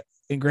the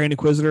Grand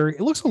Inquisitor.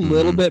 It looks a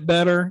little bit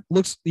better.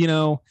 Looks, you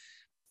know,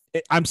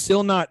 I'm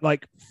still not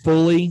like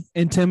fully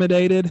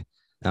intimidated,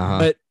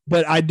 but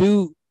I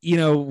do, you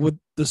know, with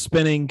the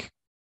spinning,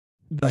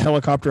 the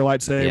helicopter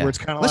lightsaber, it's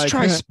kind of like, let's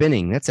try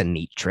spinning. That's a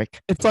neat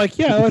trick. It's like,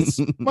 yeah,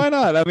 why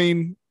not? I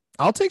mean,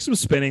 I'll take some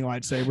spinning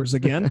lightsabers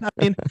again. I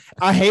mean,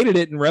 I hated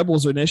it in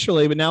Rebels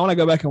initially, but now when I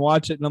go back and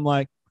watch it, and I'm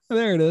like, oh,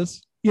 there it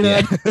is. You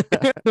know,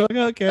 like,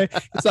 okay.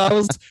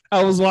 So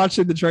I was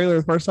watching the trailer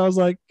at first. I was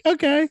like,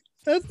 okay,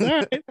 that's all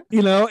right.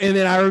 You know, and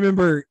then I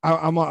remember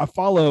I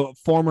follow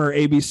former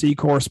ABC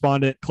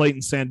correspondent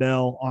Clayton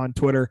Sandell on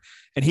Twitter,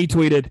 and he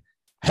tweeted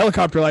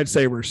helicopter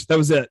lightsabers. That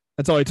was it.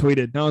 That's all he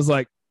tweeted. And I was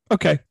like,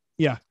 okay,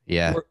 yeah,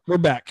 we're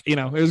back. You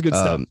know, it was good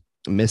stuff.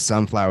 Miss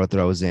Sunflower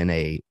throws in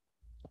a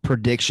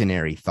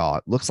predictionary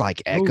thought. Looks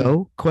like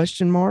Echo ?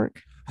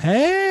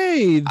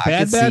 Hey,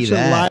 Bad Batch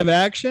in live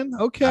action.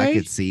 Okay, I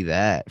could see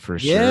that for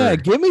sure. Yeah,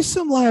 give me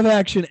some live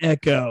action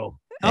Echo.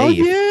 Hey,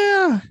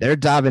 yeah, they're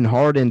diving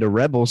hard into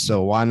Rebels,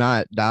 so why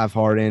not dive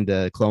hard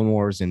into Clone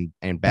Wars and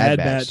Bad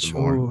Batch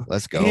more?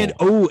 Let's go.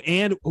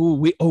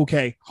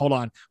 Okay, hold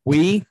on.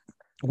 We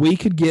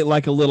could get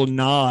like a little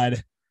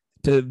nod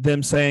to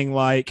them saying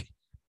like,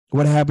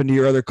 what happened to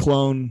your other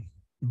clone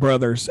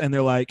brothers? And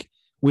they're like,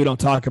 we don't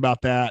talk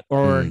about that,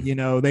 or you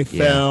know, they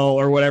fell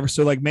or whatever.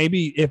 So like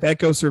maybe if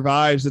Echo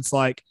survives, it's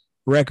like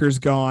Wrecker's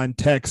gone,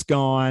 Tech's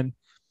gone,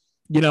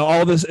 you know,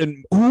 all this.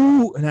 And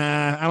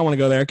I don't want to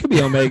go there. It could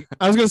be Omega.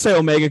 I was gonna say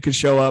Omega could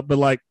show up, but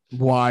like,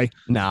 why?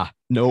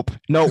 Nope.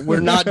 No,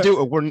 we're not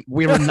doing.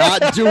 We're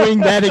not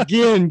doing that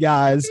again,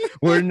 guys.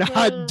 We're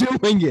not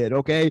doing it.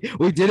 Okay,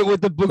 we did it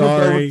with the Book of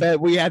Boba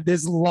Fett. We had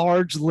this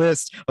large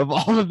list of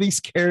all of these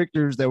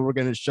characters that were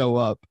gonna show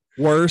up.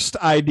 Worst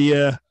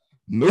idea.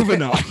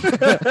 Moving on.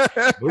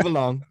 Move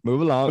along.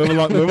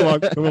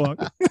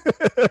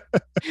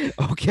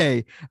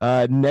 Okay.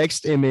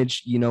 Next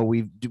image, you know,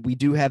 we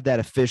do have that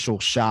official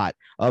shot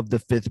of the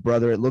fifth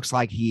brother. It looks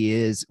like he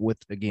is with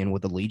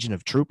a legion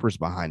of troopers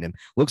behind him.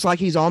 Looks like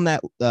he's on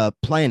that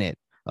planet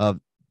of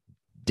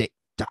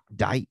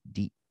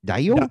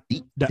Dio.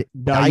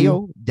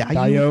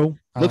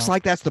 Looks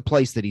like that's the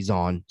place that he's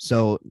on.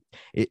 So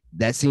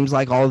that seems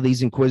like all of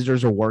these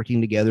Inquisitors are working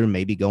together,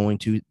 maybe going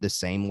to the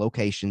same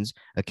locations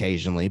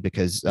occasionally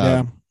because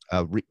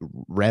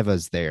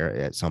Reva's there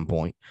at some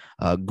point.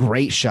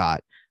 Great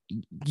shot.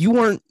 You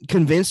weren't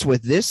convinced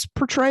with this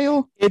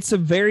portrayal? It's a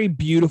very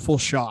beautiful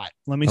shot.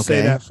 Let me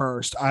say that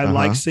first. I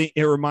like seeing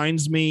it.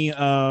 Reminds me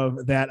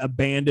of that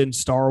abandoned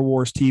Star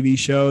Wars TV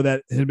show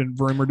that had been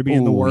rumored to be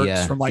in the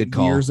works from like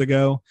years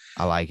ago.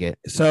 I like it.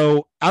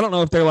 So I don't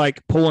know if they're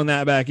like pulling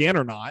that back in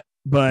or not,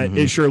 but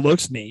it sure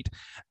looks neat.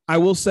 I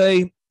will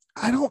say,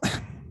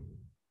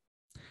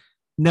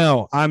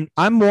 No, I'm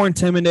more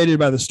intimidated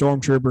by the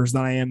stormtroopers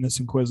than I am this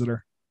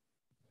Inquisitor.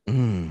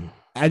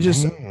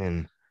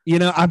 You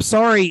know, I'm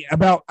sorry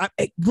about.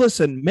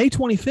 Listen, May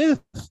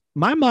 25th,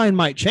 my mind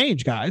might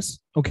change, guys.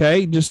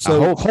 Okay, just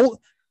so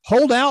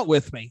hold out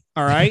with me.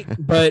 All right,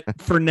 but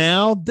for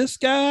now, this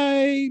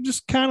guy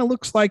just kind of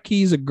looks like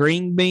he's a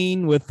green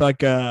bean with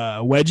like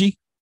a wedgie.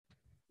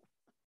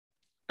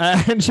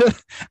 I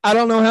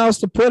don't know how else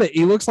to put it.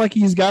 He looks like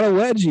he's got a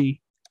wedgie.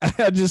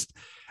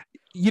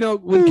 You know,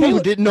 when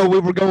Caleb didn't know we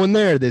were going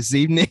there this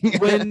evening.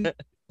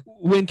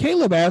 when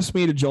Caleb asked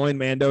me to join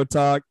Mando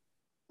Talk,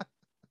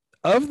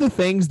 of the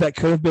things that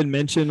could have been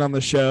mentioned on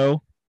the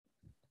show,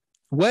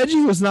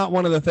 wedgie was not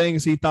one of the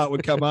things he thought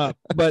would come up.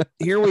 But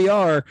here we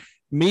are,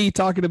 me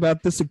talking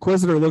about this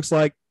Inquisitor looks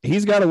like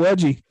he's got a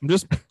wedgie.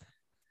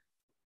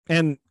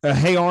 And a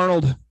Hey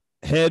Arnold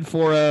head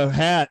for a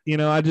hat. You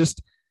know,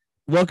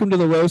 welcome to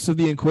the roast of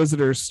the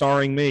Inquisitors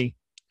starring me.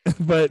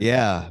 But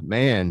yeah,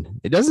 man,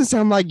 it doesn't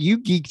sound like you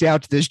geeked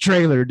out to this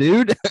trailer,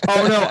 dude.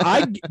 Oh no,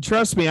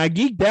 trust me, I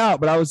geeked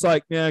out, but I was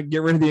like, yeah,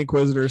 get rid of the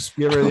Inquisitors.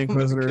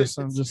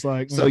 I'm just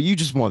like, so you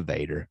just want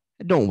Vader,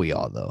 don't we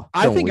all though?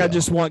 I think I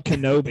just want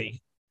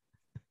Kenobi.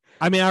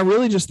 I mean, I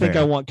really just think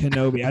I want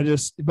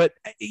Kenobi. But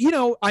you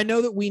know, I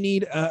know that we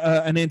need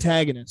an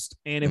antagonist,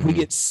 and if we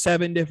get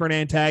 7 different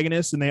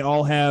antagonists and they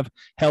all have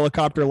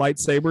helicopter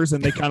lightsabers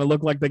and they kind of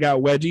look like they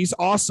got wedgies,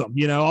 awesome.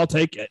 You know, I'll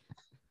take it.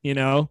 You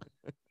know.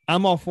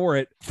 I'm all for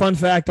it. Fun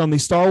fact on the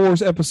Star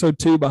Wars Episode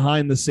 2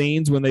 behind the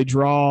scenes, when they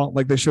draw,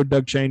 like they showed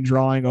Doug Chiang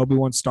drawing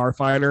Obi-Wan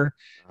Starfighter,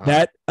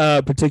 that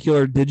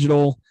particular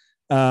digital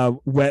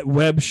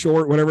web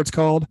short, whatever it's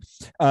called,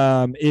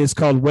 is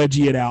called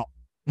Wedgie It Out.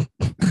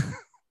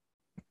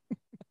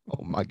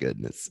 Oh my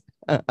goodness.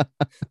 I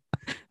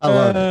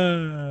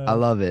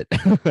love it.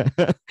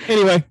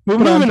 Anyway,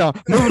 moving on.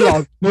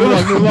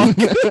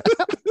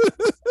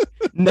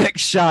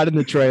 Next shot in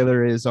the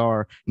trailer is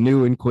our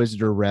new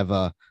Inquisitor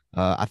Reva.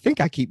 I think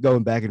I keep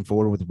going back and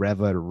forth with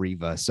Reva to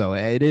Reva. So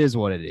it is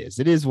what it is.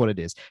 It is what it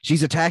is.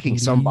 She's attacking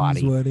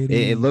somebody.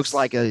 It looks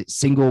like a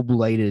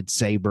single-bladed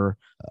saber.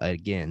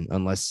 Again,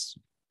 unless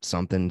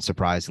something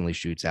surprisingly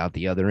shoots out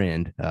the other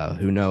end.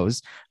 Who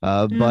knows?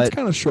 But it's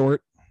kind of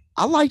short.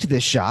 I liked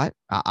this shot.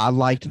 I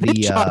liked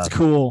the shot's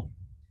cool.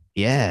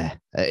 Yeah.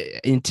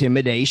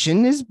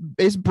 Intimidation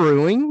is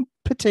brewing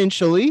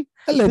potentially.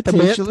 A little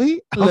bit.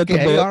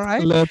 All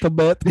right. A little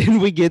bit. Then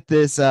we get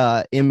this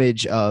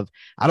image of,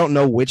 I don't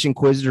know which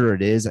Inquisitor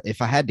it is.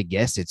 If I had to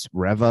guess, it's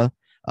Reva.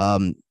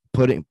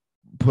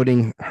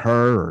 Putting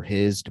her or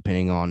his,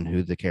 depending on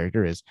who the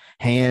character is,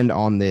 hand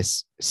on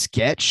this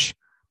sketch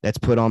that's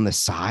put on the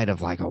side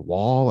of like a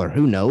wall or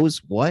who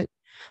knows what.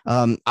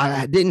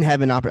 I didn't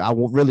have an opportunity.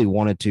 I really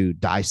wanted to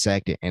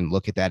dissect it and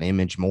look at that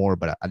image more,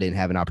 but I didn't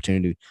have an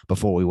opportunity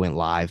before we went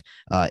live.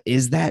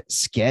 Is that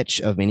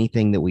sketch of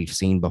anything that we've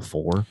seen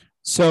before?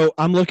 So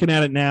I'm looking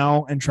at it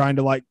now and trying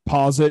to like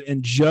pause it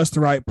in just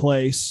the right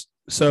place.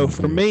 So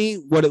for me,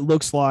 what it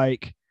looks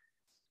like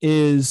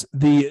is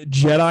the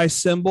Jedi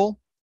symbol.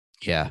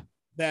 Yeah.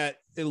 That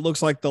it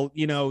looks like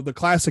the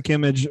classic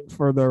image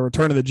for the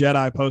Return of the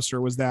Jedi poster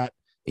was that,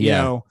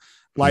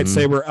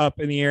 lightsaber up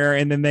in the air.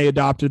 And then they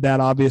adopted that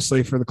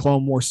obviously for the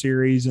Clone War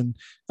series and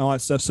all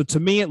that stuff. So to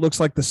me, it looks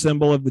like the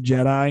symbol of the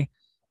Jedi.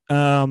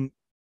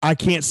 I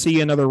can't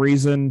see another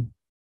reason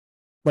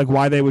like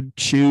why they would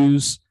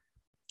choose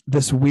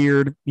this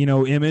weird,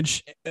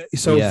 image.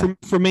 So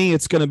for me,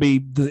 it's going to be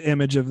the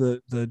image of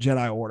the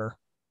Jedi Order.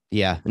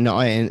 Yeah,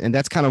 no. And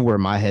that's kind of where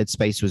my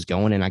headspace was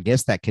going. And I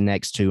guess that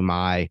connects to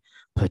my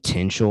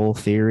potential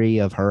theory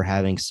of her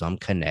having some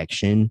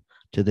connection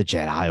to the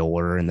Jedi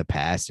Order in the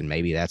past, and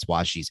maybe that's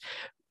why she's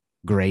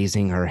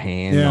grazing her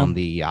hand on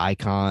the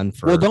icon.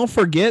 Well, don't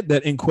forget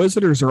that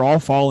Inquisitors are all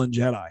fallen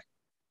Jedi.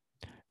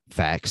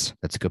 Facts.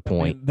 That's a good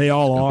point. I mean, they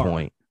all are.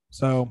 Point.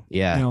 So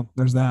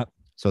there's that.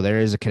 So there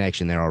is a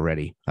connection there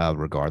already.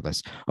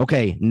 Regardless.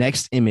 Okay.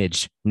 Next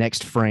image,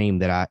 next frame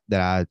that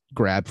I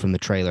grabbed from the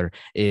trailer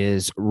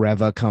is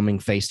Reva coming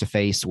face to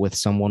face with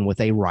someone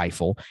with a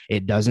rifle.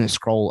 It doesn't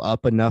scroll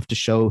up enough to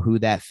show who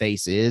that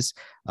face is.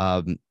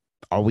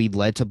 Are we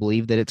led to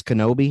believe that it's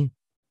Kenobi?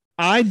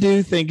 I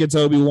do think it's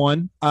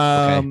Obi-Wan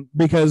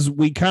because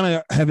we kind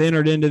of have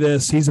entered into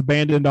this he's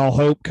abandoned all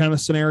hope kind of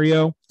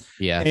scenario.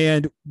 Yeah.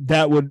 And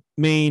that would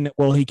mean,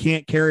 well, he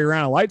can't carry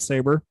around a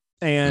lightsaber.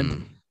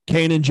 And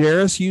Kanan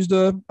Jarrus used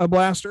a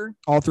blaster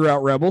all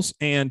throughout Rebels.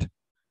 And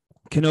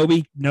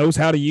Kenobi knows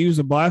how to use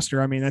a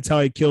blaster. I mean, that's how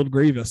he killed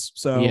Grievous.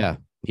 So yeah.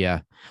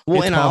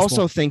 Well, and possible. I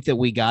also think that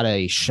we got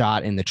a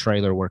shot in the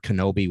trailer where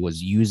Kenobi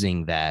was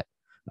using that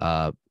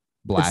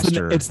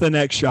blaster. It's the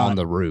next shot on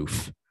the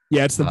roof.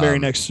 Yeah, it's the very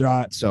next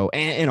shot. So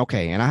and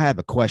I have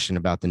a question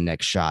about the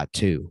next shot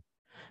too.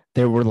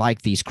 There were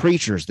like these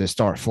creatures that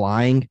start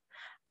flying.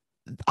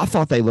 I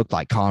thought they looked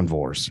like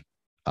convors.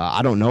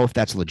 I don't know if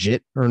that's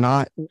legit or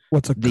not.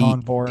 What's a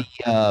convor?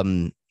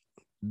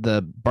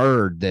 The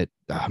bird that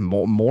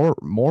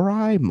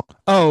Morai.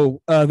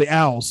 The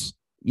owls.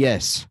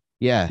 Yes.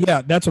 Yeah.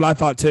 Yeah, that's what I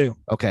thought too.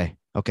 Okay.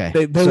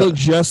 They look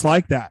just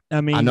like that.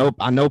 I mean,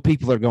 I know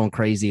people are going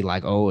crazy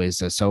like, oh, is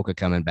Ahsoka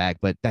coming back?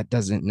 But that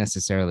doesn't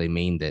necessarily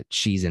mean that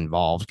she's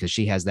involved because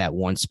she has that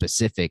one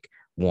specific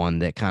one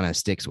that kind of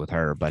sticks with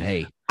her. But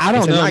hey, I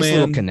don't know, nice man.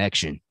 Little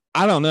connection.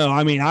 I don't know.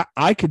 I mean,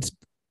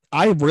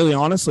 I really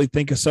honestly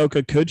think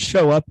Ahsoka could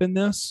show up in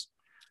this.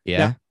 Yeah.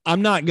 Now,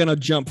 I'm not going to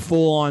jump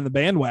full on the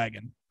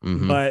bandwagon.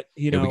 But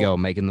here we go,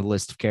 making the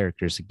list of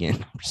characters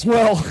again.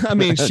 Well, I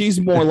mean, she's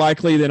more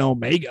likely than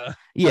Omega.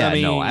 Yeah, I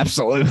mean, no,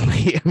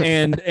 absolutely.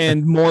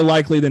 and more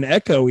likely than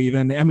Echo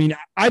even. I mean,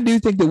 I do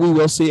think that we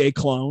will see a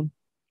clone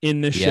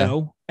in this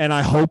show, and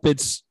I hope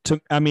it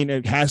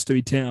has to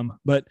be Tim.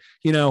 But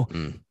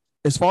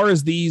as far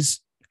as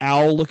these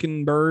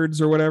owl-looking birds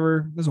or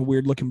whatever, there's a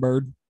weird-looking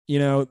bird.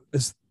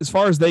 As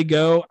far as they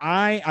go,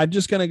 I'm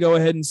just going to go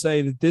ahead and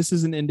say that this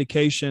is an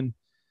indication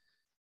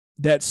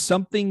that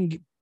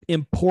something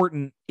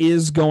important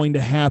is going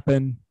to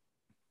happen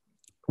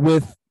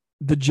with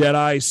the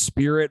Jedi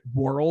spirit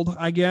world,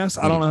 I guess.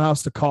 I don't know how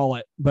else to call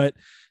it, but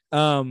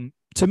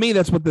to me,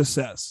 that's what this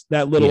says.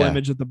 That little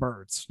image of the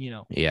birds,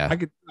 Yeah.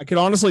 I could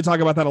honestly talk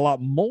about that a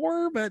lot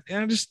more, but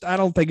I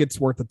don't think it's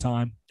worth the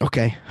time.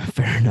 Okay.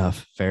 Fair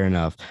enough.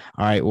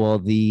 All right. Well,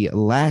 the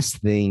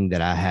last thing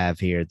that I have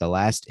here, the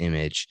last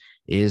image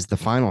is the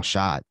final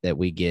shot that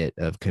we get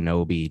of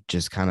Kenobi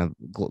just kind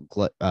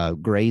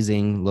of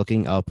grazing,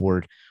 looking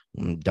upward.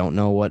 Don't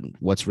know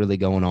what's really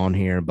going on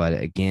here, but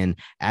again,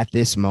 at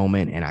this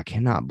moment, and I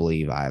cannot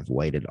believe I've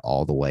waited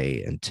all the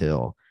way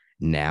until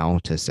now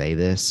to say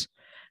this.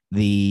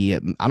 I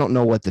don't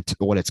know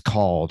what it's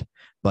called,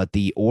 but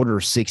the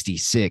Order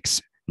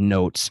 66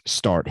 notes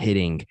start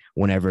hitting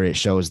whenever it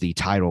shows the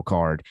title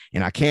card,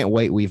 and I can't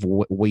wait.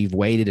 We've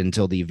waited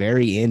until the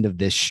very end of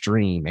this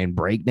stream and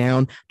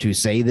breakdown to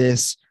say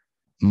this.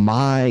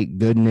 My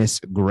goodness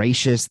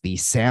gracious, the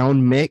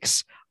sound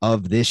mix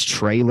of this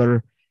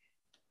trailer.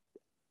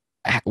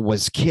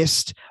 was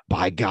kissed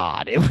by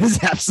God. It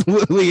was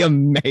absolutely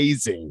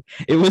amazing.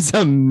 It was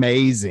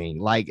amazing.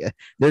 Like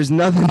there's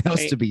nothing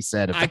else to be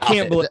said about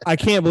I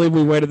can't believe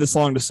we waited this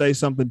long to say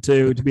something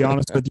too, to be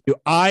honest with you.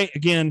 I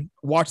again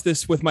watched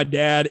this with my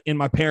dad in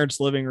my parents'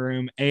 living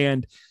room,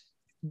 and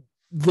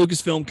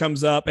Lucasfilm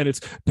comes up and it's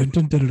dun,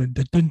 dun, dun, dun,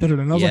 dun, dun, dun,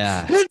 and I was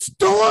like, it's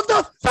Duel of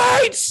the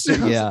Fates.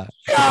 Yeah.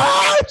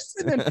 Yes!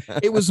 And then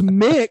it was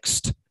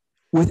mixed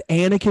with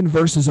Anakin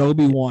versus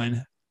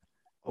Obi-Wan.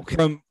 Okay.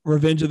 From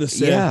Revenge of the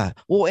Sith. Yeah.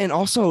 Well, and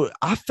also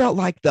I felt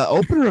like the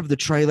opener of the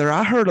trailer,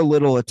 I heard a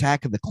little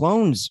Attack of the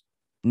Clones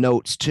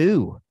notes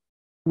too.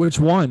 Which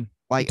one?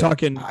 Like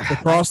talking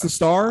Across the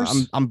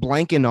Stars? I'm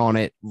blanking on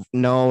it.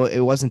 No, it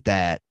wasn't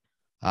that.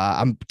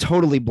 I'm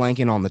totally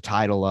blanking on the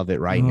title of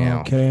it right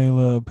now.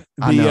 Caleb.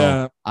 I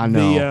know.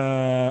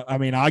 I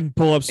mean, I can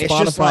pull up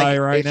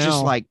Spotify right now. It's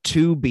just like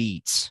 2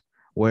 beats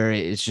where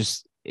it's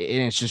just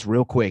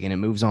real quick and it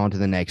moves on to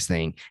the next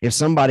thing. If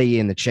somebody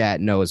in the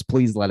chat knows,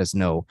 please let us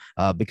know,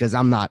 because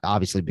I'm not,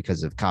 obviously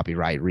because of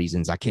copyright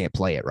reasons, I can't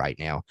play it right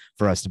now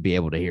for us to be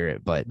able to hear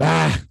it. But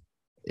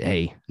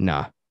hey,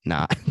 nah.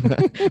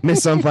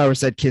 Miss Sunflower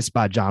said "Kissed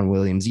by John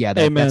Williams." Yeah,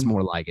 that's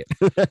more like it.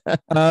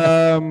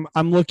 I'm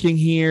looking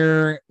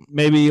here,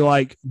 maybe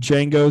like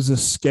Django's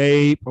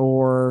Escape,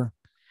 or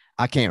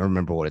I can't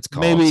remember what it's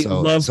called. Maybe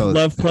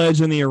Love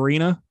Pledge in the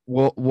Arena.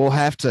 We'll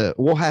have to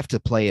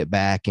play it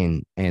back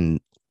and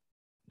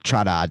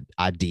try to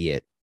ID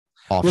it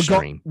off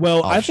stream.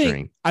 I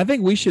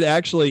think we should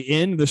actually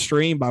end the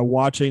stream by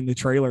watching the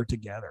trailer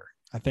together.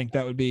 I think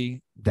that would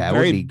be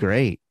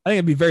great. I think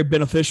it'd be very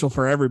beneficial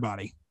for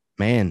everybody.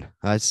 Man,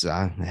 that's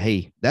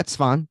hey, that's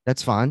fine.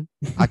 That's fine.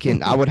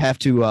 I would have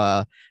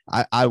to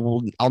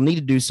I'll need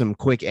to do some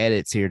quick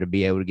edits here to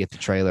be able to get the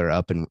trailer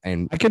up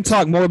and I can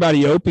talk more about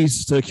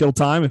Eopies to kill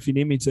time if you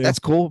need me to. That's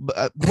cool.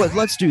 But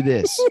let's do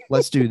this.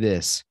 Let's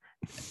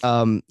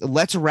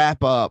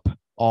wrap up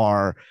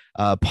our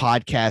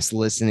podcast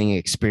listening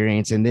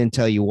experience, and then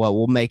tell you what,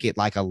 we'll make it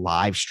like a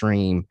live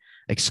stream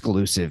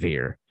exclusive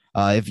here.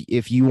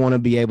 If you want to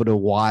be able to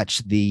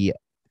watch the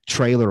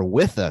trailer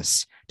with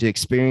us, to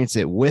experience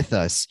it with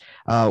us,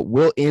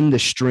 we'll end the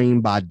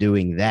stream by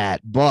doing that,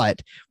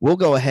 but we'll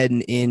go ahead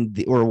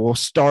and we'll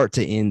start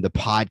to end the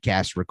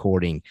podcast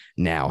recording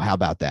now. How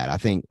about that? I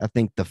think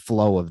the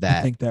flow of that,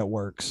 I think that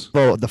works.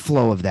 The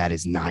flow of that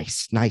is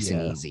nice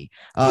and easy.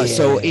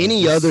 So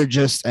any other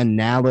just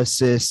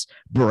analysis,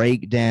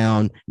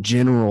 breakdown,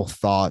 general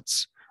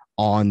thoughts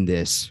on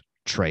this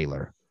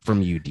trailer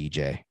from you,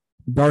 DJ?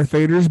 Darth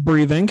Vader's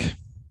breathing.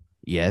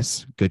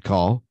 Yes, good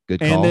call.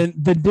 And then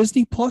the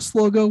Disney Plus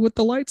logo with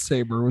the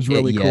lightsaber was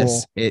really cool.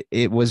 Yes,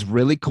 it was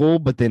really cool.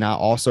 But then I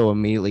also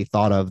immediately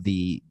thought of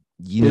the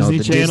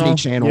Disney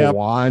Channel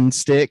wand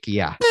stick.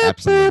 Yeah,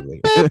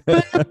 absolutely.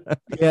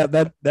 Yeah,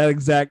 that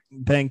exact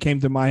thing came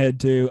to my head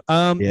too.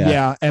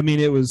 Yeah. I mean,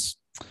 it was.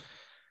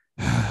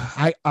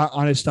 I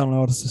honestly don't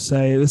know what else to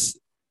say. This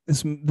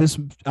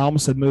I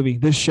almost said movie.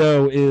 This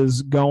show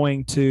is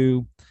going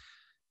to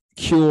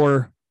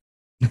cure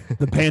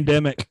the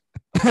pandemic.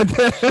 I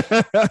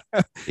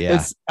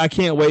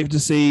can't wait to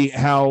see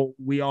how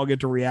we all get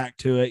to react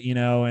to it,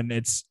 and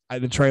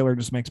the trailer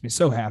just makes me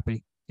so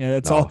happy. Yeah,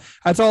 that's all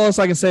else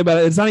I can say about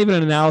it. It's not even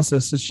an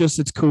analysis.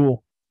 It's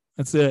cool.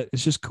 That's it.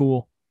 It's just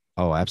cool.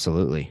 Oh,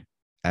 absolutely.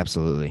 All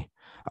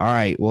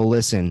right. Well,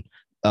 listen,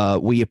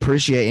 we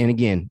appreciate, and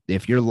again,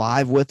 if you're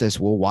live with us,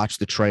 we'll watch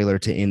the trailer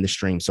to end the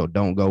stream, so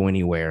don't go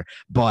anywhere.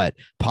 But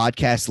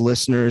podcast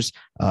listeners,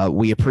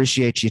 we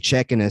appreciate you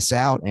checking us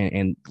out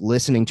and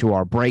listening to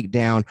our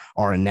breakdown,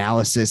 our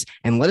analysis,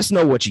 and let us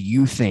know what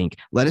you think.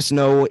 Let us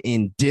know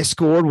in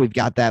Discord. We've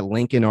got that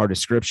link in our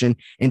description.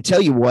 And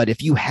tell you what,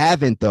 if you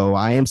haven't, though,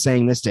 I am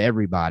saying this to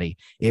everybody,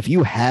 if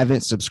you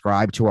haven't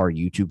subscribed to our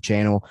YouTube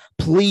channel,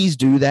 please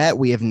do that.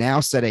 We have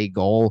now set a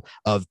goal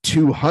of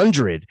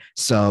 200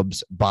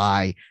 subs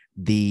by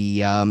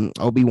the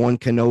Obi-Wan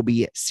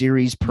Kenobi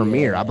series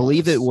premiere. Yes. I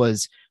believe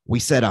we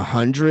said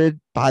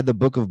 100 by the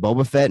Book of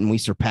Boba Fett, and we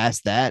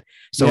surpassed that.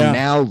 So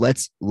now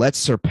let's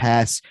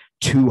surpass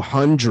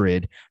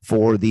 200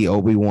 for the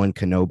Obi-Wan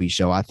Kenobi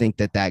show. I think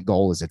that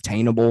goal is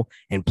attainable,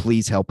 and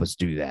please help us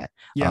do that.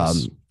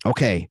 Yes.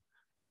 Okay.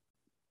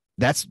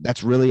 That's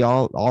really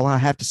all I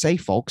have to say,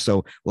 folks.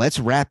 So let's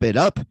wrap it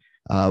up.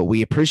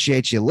 We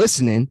appreciate you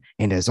listening,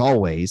 and as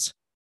always,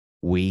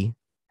 we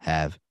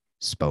have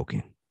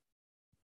spoken.